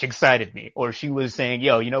 which excited me. Or she was saying,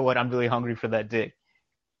 yo, you know what? I'm really hungry for that dick.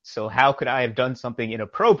 So how could I have done something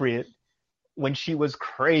inappropriate when she was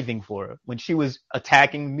craving for it, when she was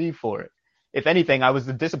attacking me for it? If anything, I was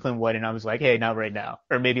the disciplined one, and I was like, hey, not right now,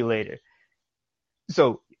 or maybe later.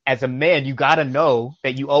 So as a man, you got to know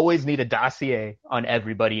that you always need a dossier on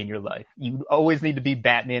everybody in your life. You always need to be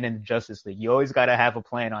Batman and the Justice League. You always got to have a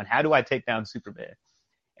plan on, how do I take down Superman?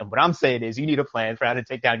 And what I'm saying is, you need a plan for how to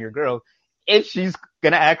take down your girl if she's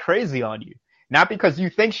going to act crazy on you. Not because you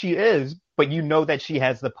think she is, but you know that she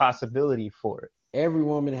has the possibility for it. Every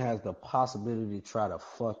woman has the possibility to try to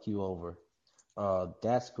fuck you over.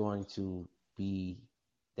 That's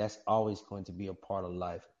always going to be a part of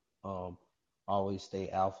life. Always stay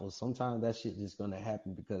alpha. Sometimes that shit is going to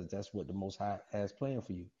happen because that's what the Most High has planned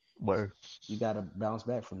for you. Word. You got to bounce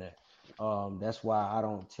back from that. That's why I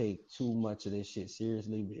don't take too much of this shit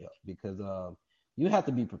seriously, because you have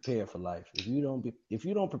to be prepared for life. If you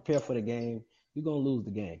don't prepare for the game, you're gonna lose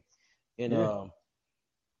the game. And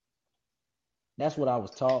that's what I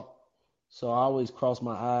was taught. So I always cross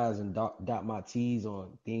my I's and dot my T's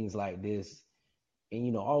on things like this,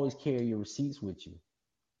 and always carry your receipts with you.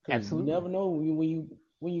 Absolutely. You never know when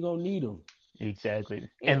you gonna need them. Exactly.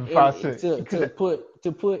 And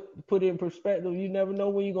to put in perspective, you never know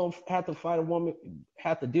when you're gonna have to fight a woman,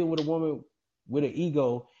 have to deal with a woman with an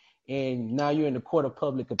ego, and now you're in the court of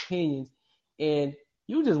public opinion, and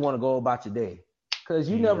you just want to go about your day, because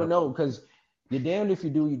you never know. Because you're damned if you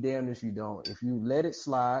do, you're damned if you don't. If you let it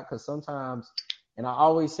slide, because sometimes, and I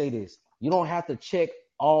always say this, you don't have to check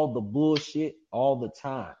all the bullshit all the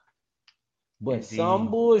time, but Indeed.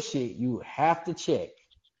 Some bullshit you have to check.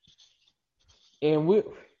 And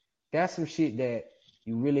that's some shit that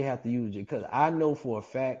you really have to use, because I know for a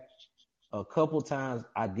fact a couple times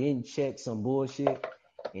I didn't check some bullshit,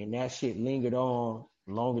 and that shit lingered on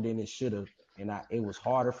longer than it should have, and it was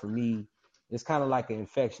harder for me. It's kind of like an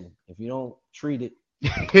infection. If you don't treat it,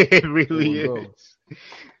 it really it will is.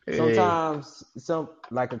 grow. Sometimes,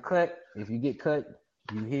 like a cut, if you get cut,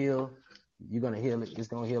 you heal. You're gonna heal it. It's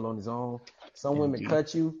gonna heal on its own. Some women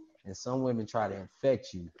cut you, and some women try to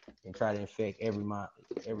infect you and try to infect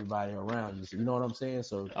everybody around you. So you know what I'm saying?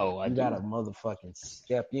 So you gotta motherfucking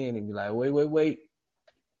step in and be like, wait.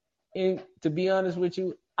 And to be honest with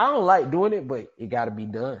you, I don't like doing it, but it gotta be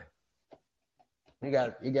done. It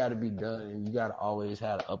gotta be done, and you gotta always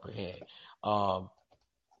have the upper hand.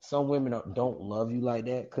 Some women don't love you like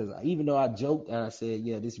that, because even though I joked and I said,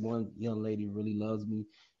 yeah, this one young lady really loves me,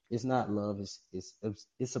 it's not love.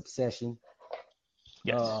 It's obsession.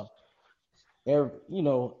 Yes.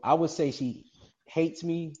 I would say she hates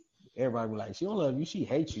me. Everybody be like, she don't love you, she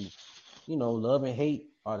hates you. love and hate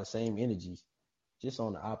are the same energies, just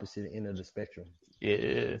on the opposite end of the spectrum.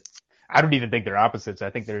 Yeah. I don't even think they're opposites. I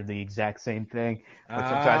think they're the exact same thing. But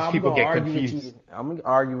sometimes I'm people gonna get argue with confused. you. I'm gonna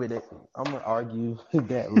argue with it. I'm gonna argue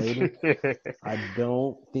that later. I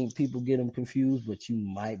don't think people get them confused, but you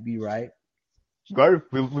might be right.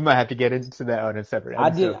 We might have to get into that on a separate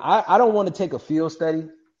episode. I don't want to take a field study.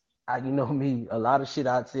 You know me, a lot of shit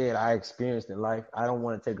I said I experienced in life. I don't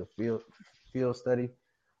want to take a field study.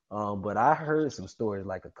 But I heard some stories,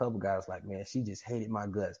 like a couple guys like, man, she just hated my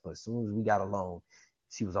guts, but as soon as we got alone,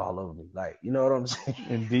 she was all over me. Like, you know what I'm saying?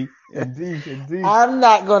 Indeed. I'm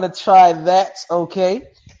not gonna try that, okay?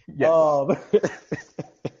 Yes.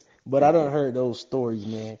 But I done heard those stories,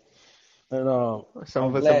 man. And Some I'm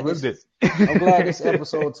of us have glad lived it. I'm glad this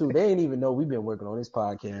episode too. They ain't even know we've been working on this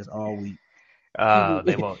podcast all week. People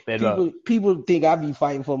They won't. They won't. people think I be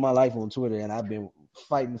fighting for my life on Twitter, and I've been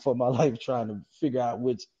fighting for my life trying to figure out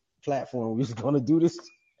which platform we was gonna do this.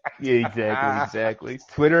 Yeah, exactly.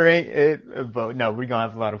 Twitter ain't it, but no, we're gonna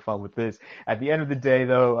have a lot of fun with this. At the end of the day,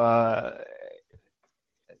 though,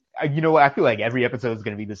 you know what? I feel like every episode is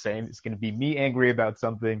gonna be the same. It's gonna be me angry about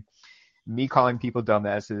something, me calling people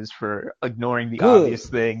dumbasses for ignoring the Good. obvious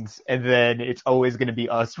things, and then it's always gonna be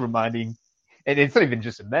us reminding. And it's not even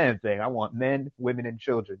just a man thing. I want men, women, and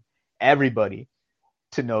children, everybody,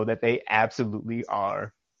 to know that they absolutely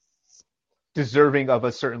are deserving of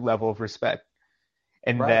a certain level of respect.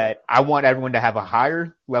 And Right. that I want everyone to have a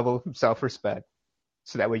higher level of self-respect,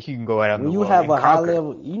 so that way you can go out on When the you world have and a high conquer.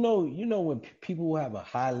 level, when people who have a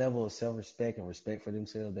high level of self-respect and respect for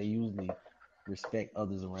themselves, they usually respect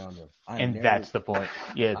others around them. And that's the point.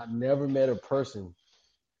 Yeah, I never met a person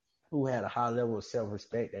who had a high level of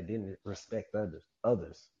self-respect that didn't respect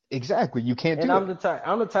others. exactly. You can't And do I'm it.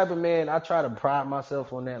 the type of man, I try to pride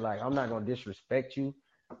myself on that. Like, I'm not gonna disrespect you,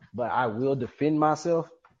 but I will defend myself.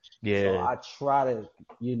 So Yeah, I try to,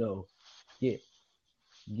 get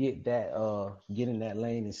get in that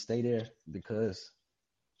lane and stay there, because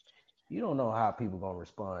you don't know how people gonna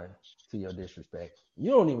respond to your disrespect.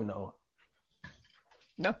 You don't even know.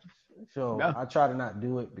 no, So no. I try to not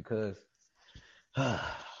do it, because I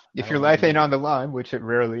If don't your want life to ain't be. on the line, which it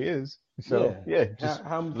rarely is, so yeah, just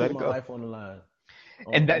How I'm gonna let put it my go. life on the line?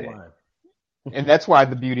 And Online. that's why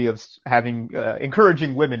the beauty of having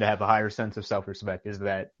encouraging women to have a higher sense of self-respect is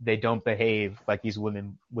that they don't behave like these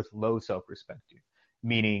women with low self-respect do.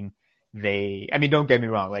 Meaning I mean, don't get me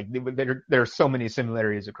wrong, like there are so many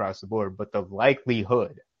similarities across the board, but the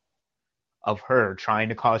likelihood of her trying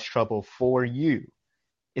to cause trouble for you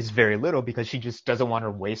is very little, because she just doesn't want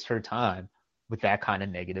to waste her time with that kind of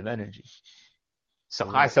negative energy. So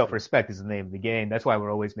high And, self-respect is the name of the game. That's why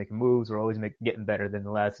we're always making moves. We're always getting better than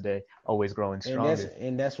the last day, always growing and that's stronger.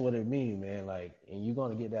 and that's what it means, man. Like, and you're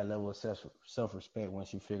gonna get that level of self-respect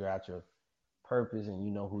once you figure out your purpose and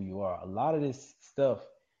you know who you are. A lot of this stuff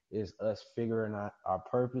is us figuring out our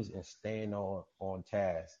purpose and staying on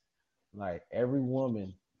task. Like, every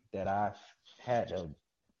woman that I've had to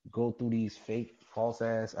go through these fake false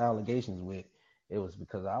ass allegations with, it was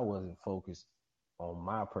because I wasn't focused on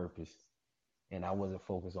my purpose, and I wasn't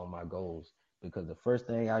focused on my goals. Because the first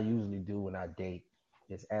thing I usually do when I date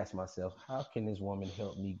is ask myself, how can this woman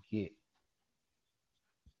help me get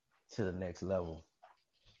to the next level?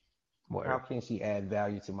 How Word. can she add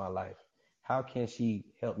value to my life? How can she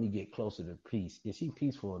help me get closer to peace? Is she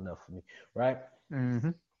peaceful enough for me? Right? Mm-hmm.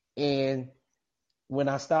 And when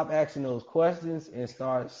I stop asking those questions and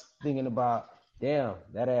start thinking about, damn,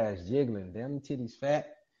 that ass jiggling, damn, the titties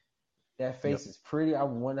fat, that Yep. face is pretty. I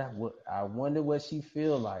wonder what she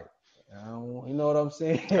feel like. You know what I'm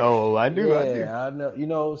saying? Oh, I do. Yeah, I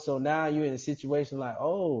know. So now you're in a situation like,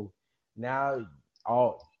 oh, now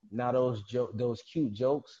now those cute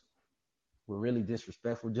jokes were really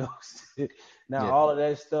disrespectful jokes. Now Yeah. all of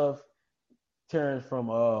that stuff turned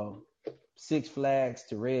from Six Flags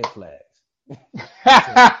to red flags. You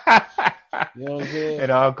know what I'm saying? It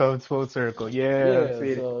all comes full circle. Yeah, I've Yeah. seen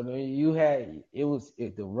it. So you had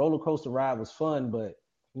the roller coaster ride was fun, but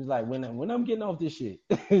it was like, when I'm getting off this shit.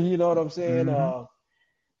 You know what I'm saying? Mm-hmm.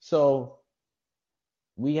 So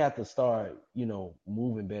we have to start,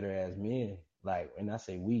 moving better as men. Like, and I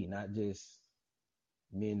say we, not just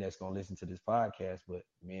men that's gonna listen to this podcast, but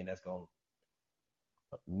men that's gonna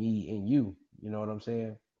me and you. You know what I'm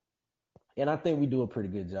saying? And I think we do a pretty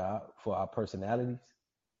good job for our personalities.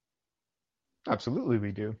 Absolutely,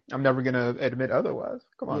 we do. I'm never gonna admit otherwise.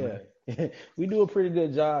 Come on, Yeah, man. we do a pretty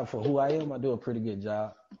good job for who I am. I do a pretty good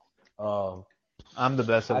job. Um, I'm the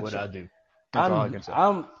best at I what tr- I do. That's all I can say.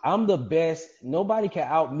 I'm the best. Nobody can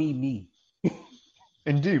out me.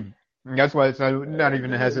 Indeed. That's why it's not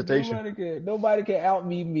even a hesitation. Nobody can out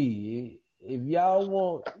me. If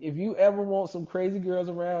you ever want some crazy girls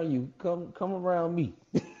around you, come around me.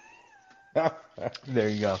 There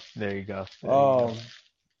you go.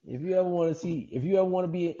 If you ever want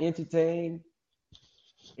to be entertained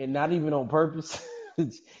and not even on purpose,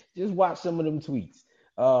 just watch some of them tweets.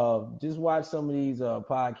 Just watch some of these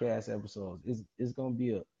podcast episodes. It's gonna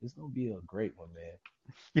be a great one, man.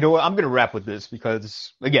 You know what? I'm going to wrap with this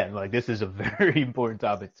because, again, like this is a very important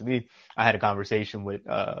topic to me. I had a conversation with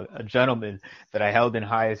a gentleman that I held in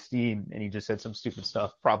high esteem, and he just said some stupid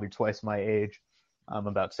stuff, probably twice my age. I'm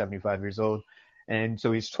about 75 years old. And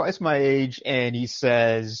so he's twice my age, and he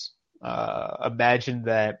says, imagine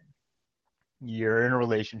that you're in a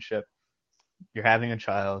relationship, you're having a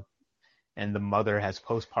child, and the mother has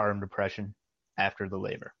postpartum depression after the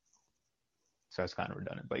labor. So that's kind of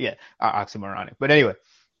redundant, but yeah, oxymoronic. But anyway,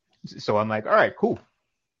 so I'm like, all right, cool.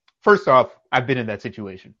 First off, I've been in that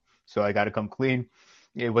situation, so I got to come clean.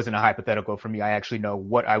 It wasn't a hypothetical for me. I actually know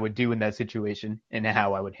what I would do in that situation and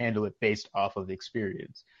how I would handle it based off of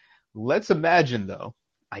experience. Let's imagine, though,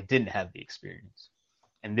 I didn't have the experience.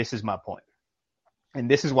 And this is my point. And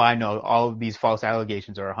this is why I know all of these false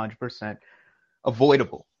allegations are 100%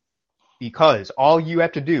 avoidable. Because all you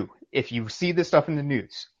have to do, if you see this stuff in the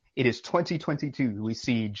news, it is 2022. We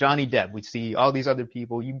see Johnny Depp. We see all these other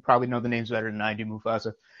people. You probably know the names better than I do,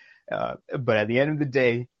 Mufasa. But at the end of the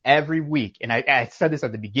day, every week, and I said this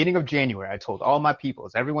at the beginning of January, I told all my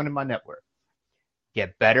peoples, everyone in my network,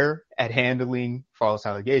 get better at handling false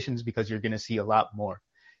allegations because you're going to see a lot more.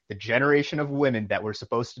 The generation of women that were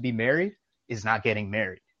supposed to be married is not getting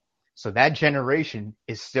married. So that generation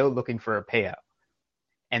is still looking for a payout.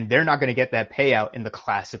 And they're not going to get that payout in the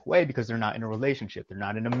classic way because they're not in a relationship. They're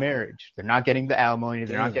not in a marriage. They're not getting the alimony.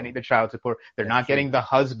 They're not getting the child support. They're not getting the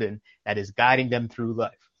husband that is guiding them through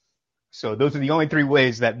life. So those are the only three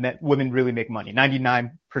ways that women really make money.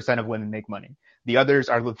 99% of women make money. The others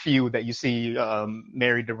are the few that you see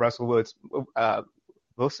married to Russell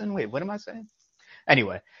Wilson. Wait, what am I saying?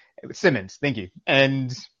 Anyway, Simmons, thank you.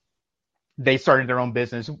 And they started their own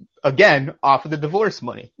business, again, off of the divorce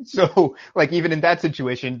money. So, like, even in that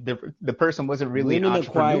situation, the person wasn't really an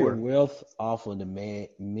entrepreneur. Women acquire wealth off of the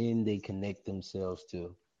men they connect themselves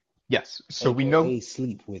to. Yes. So AKA we know.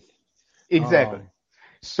 Sleep with. Exactly.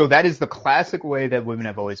 So that is the classic way that women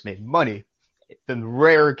have always made money. The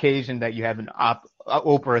rare occasion that you have an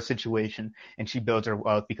Oprah situation and she builds her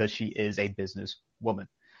wealth because she is a business woman.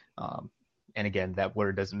 And again, that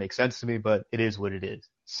word doesn't make sense to me, but it is what it is.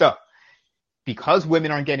 So because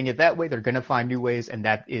women aren't getting it that way, they're going to find new ways, and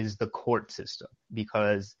that is the court system.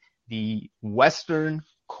 Because the Western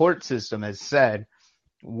court system has said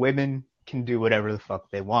women can do whatever the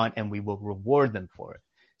fuck they want, and we will reward them for it.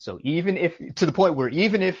 So even if, to the point where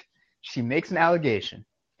even if she makes an allegation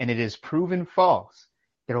and it is proven false,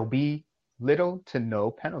 there will be little to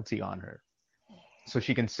no penalty on her. So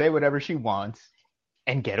she can say whatever she wants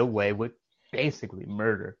and get away with basically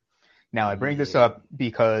murder. Now, I bring this up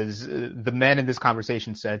because the men in this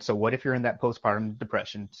conversation said, so what if you're in that postpartum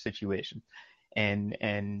depression situation? And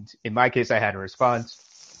in my case, I had a response.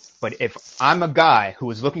 But if I'm a guy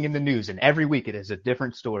who is looking in the news and every week it is a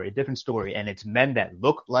different story, and it's men that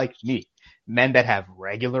look like me, men that have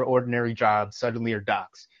regular, ordinary jobs suddenly are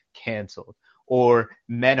doxxed, canceled, or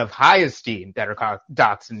men of high esteem that are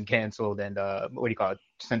doxxed and canceled and,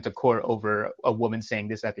 sent to court over a woman saying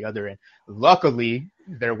this at the other end. Luckily,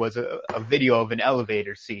 there was a video of an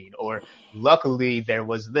elevator scene, or luckily there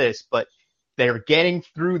was this, but they're getting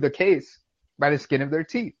through the case by the skin of their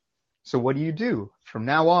teeth. So what do? From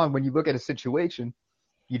now on, when you look at a situation,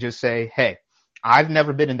 you just say, hey, I've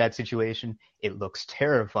never been in that situation. It looks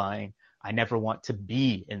terrifying. I never want to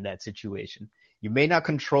be in that situation. You may not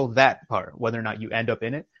control that part, whether or not you end up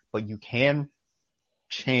in it, but you can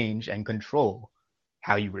change and control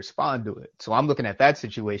how you respond to it. So I'm looking at that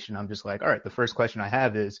situation. I'm just like, all right, the first question I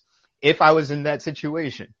have is, if I was in that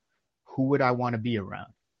situation, who would I want to be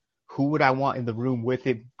around? Who would I want in the room with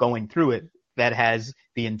it, going through it, that has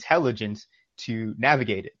the intelligence to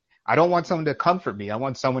navigate it? I don't want someone to comfort me. I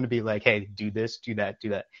want someone to be like, hey, do this, do that, do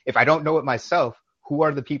that. If I don't know it myself, who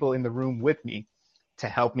are the people in the room with me to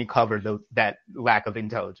help me cover that lack of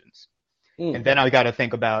intelligence? And then I got to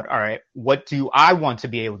think about, all right, what do I want to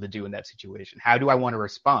be able to do in that situation? How do I want to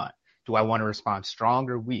respond? Do I want to respond strong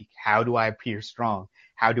or weak? How do I appear strong?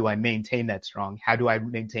 How do I maintain that strong? How do I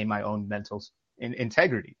maintain my own mental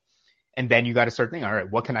integrity? And then you got to start thinking, all right,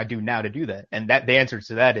 what can I do now to do that? And that the answer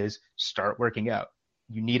to that is start working out.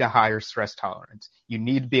 You need a higher stress tolerance. You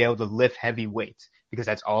need to be able to lift heavy weights, because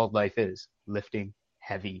that's all life is, lifting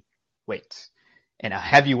heavy weights. And a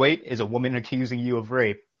heavyweight is a woman accusing you of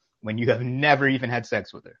rape when you have never even had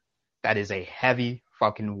sex with her. That is a heavy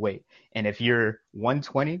fucking weight. And if you're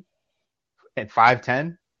 120 and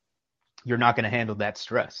 5'10", you're not going to handle that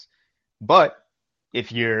stress. But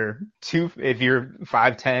if you're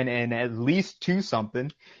 5'10" and at least 2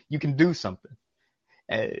 something, you can do something.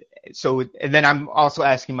 So then I'm also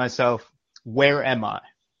asking myself, where am I?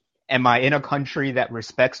 Am I in a country that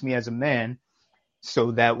respects me as a man?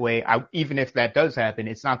 So that way, even if that does happen,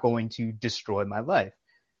 it's not going to destroy my life.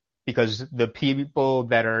 Because the people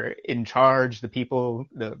that are in charge, the people,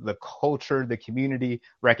 the culture, the community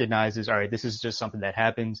recognizes, all right, this is just something that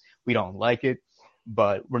happens. We don't like it,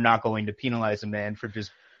 but we're not going to penalize a man for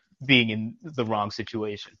just being in the wrong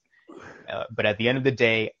situation. But at the end of the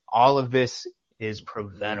day, all of this is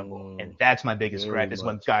preventable. And that's my biggest gripe is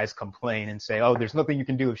when guys complain and say, oh, there's nothing you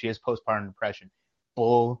can do if she has postpartum depression.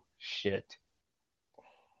 Bullshit.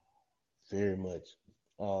 Very much.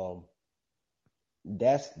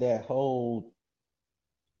 That's that whole.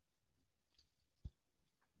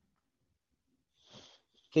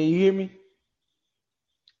 Can you hear me?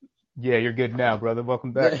 Yeah, you're good now, brother.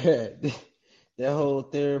 Welcome back. That whole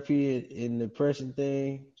therapy and depression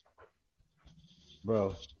thing,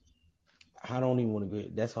 bro. I don't even want to go.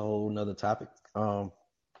 That's a whole nother topic.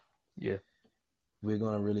 Yeah, we're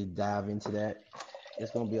gonna really dive into that.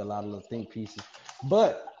 It's gonna be a lot of little think pieces,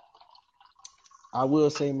 but I will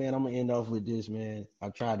say, man, I'm gonna end off with this, man. I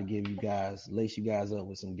tried to lace you guys up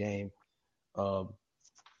with some game.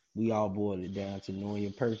 We all boiled it down to knowing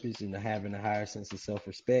your purpose and having a higher sense of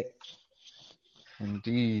self-respect.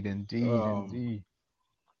 Indeed.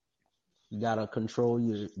 You gotta control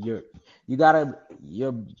your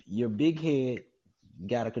big head.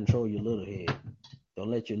 Gotta control your little head.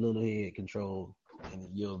 Don't let your little head control, and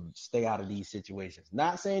you'll stay out of these situations.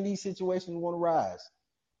 Not saying these situations won't arise,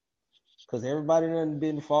 because everybody done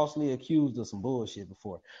been falsely accused of some bullshit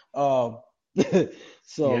before.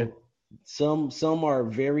 Some are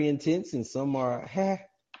very intense and some are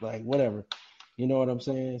like whatever. You know what I'm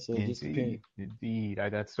saying? So it just depends. Indeed. I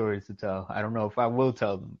got stories to tell. I don't know if I will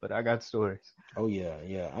tell them, but I got stories. Oh yeah.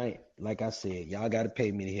 I ain't, like I said, y'all gotta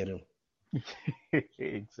pay me to hit them.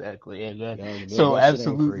 Exactly. And so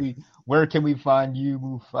absolutely, where can we find you,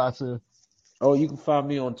 Mufasa? Oh, you can find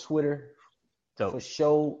me on Twitter. Dope. For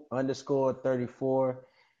show _34 for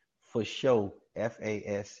show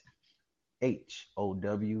FASHOW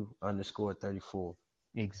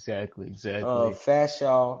Exactly.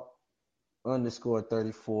 Fashaw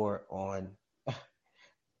 _34 on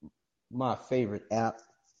my favorite app,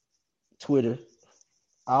 Twitter.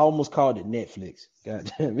 I almost called it Netflix. God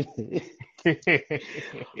damn it.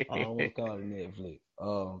 I almost called it Netflix.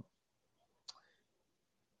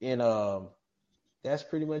 That's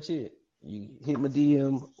pretty much it. You hit my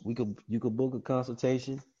DM. You could book a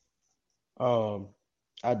consultation. You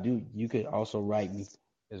could also write me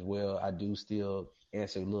as well. I do still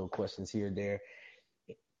answer little questions here and there.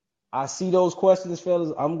 I see those questions,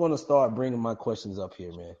 fellas. I'm gonna start bringing my questions up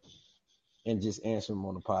here, man, and just answer them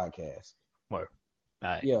on the podcast. Right.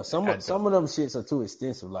 Yeah, some of them shits are too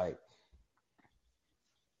extensive. Like,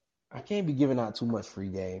 I can't be giving out too much free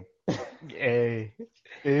game. Hey,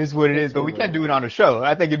 it is what it is, but we can't do it on a show.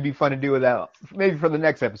 I think it'd be fun to do without. Maybe for the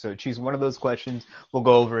next episode, choose one of those questions. We'll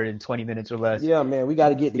go over it in 20 minutes or less. Yeah, man, we got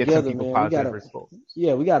to get together, man. We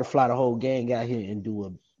got to fly the whole gang out here and do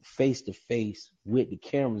a face-to-face with the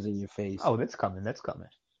cameras in your face. Oh, that's coming.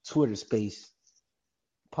 Twitter space,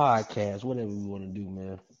 podcast, whatever we want to do,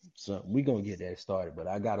 man. So we're going to get that started, but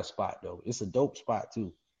I got a spot, though. It's a dope spot,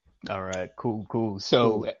 too. All right, cool.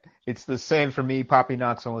 So It's the same for me. Poppy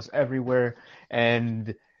Knox almost everywhere,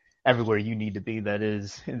 and everywhere you need to be, that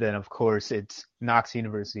is. And then, of course, it's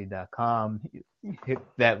knoxuniversity.com. You hit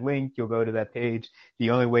that link, you'll go to that page.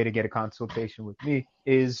 The only way to get a consultation with me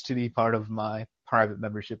is to be part of my private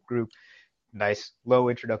membership group. Nice low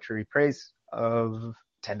introductory price of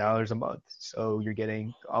 $10 a month. So you're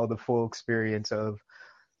getting all the full experience of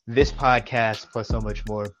this podcast plus so much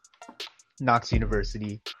more.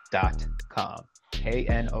 knoxuniversity.com.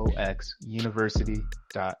 KNOX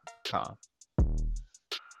university.com.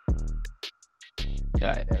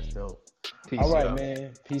 That's dope. Peace all right, out.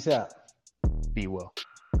 man. Peace out. Be well.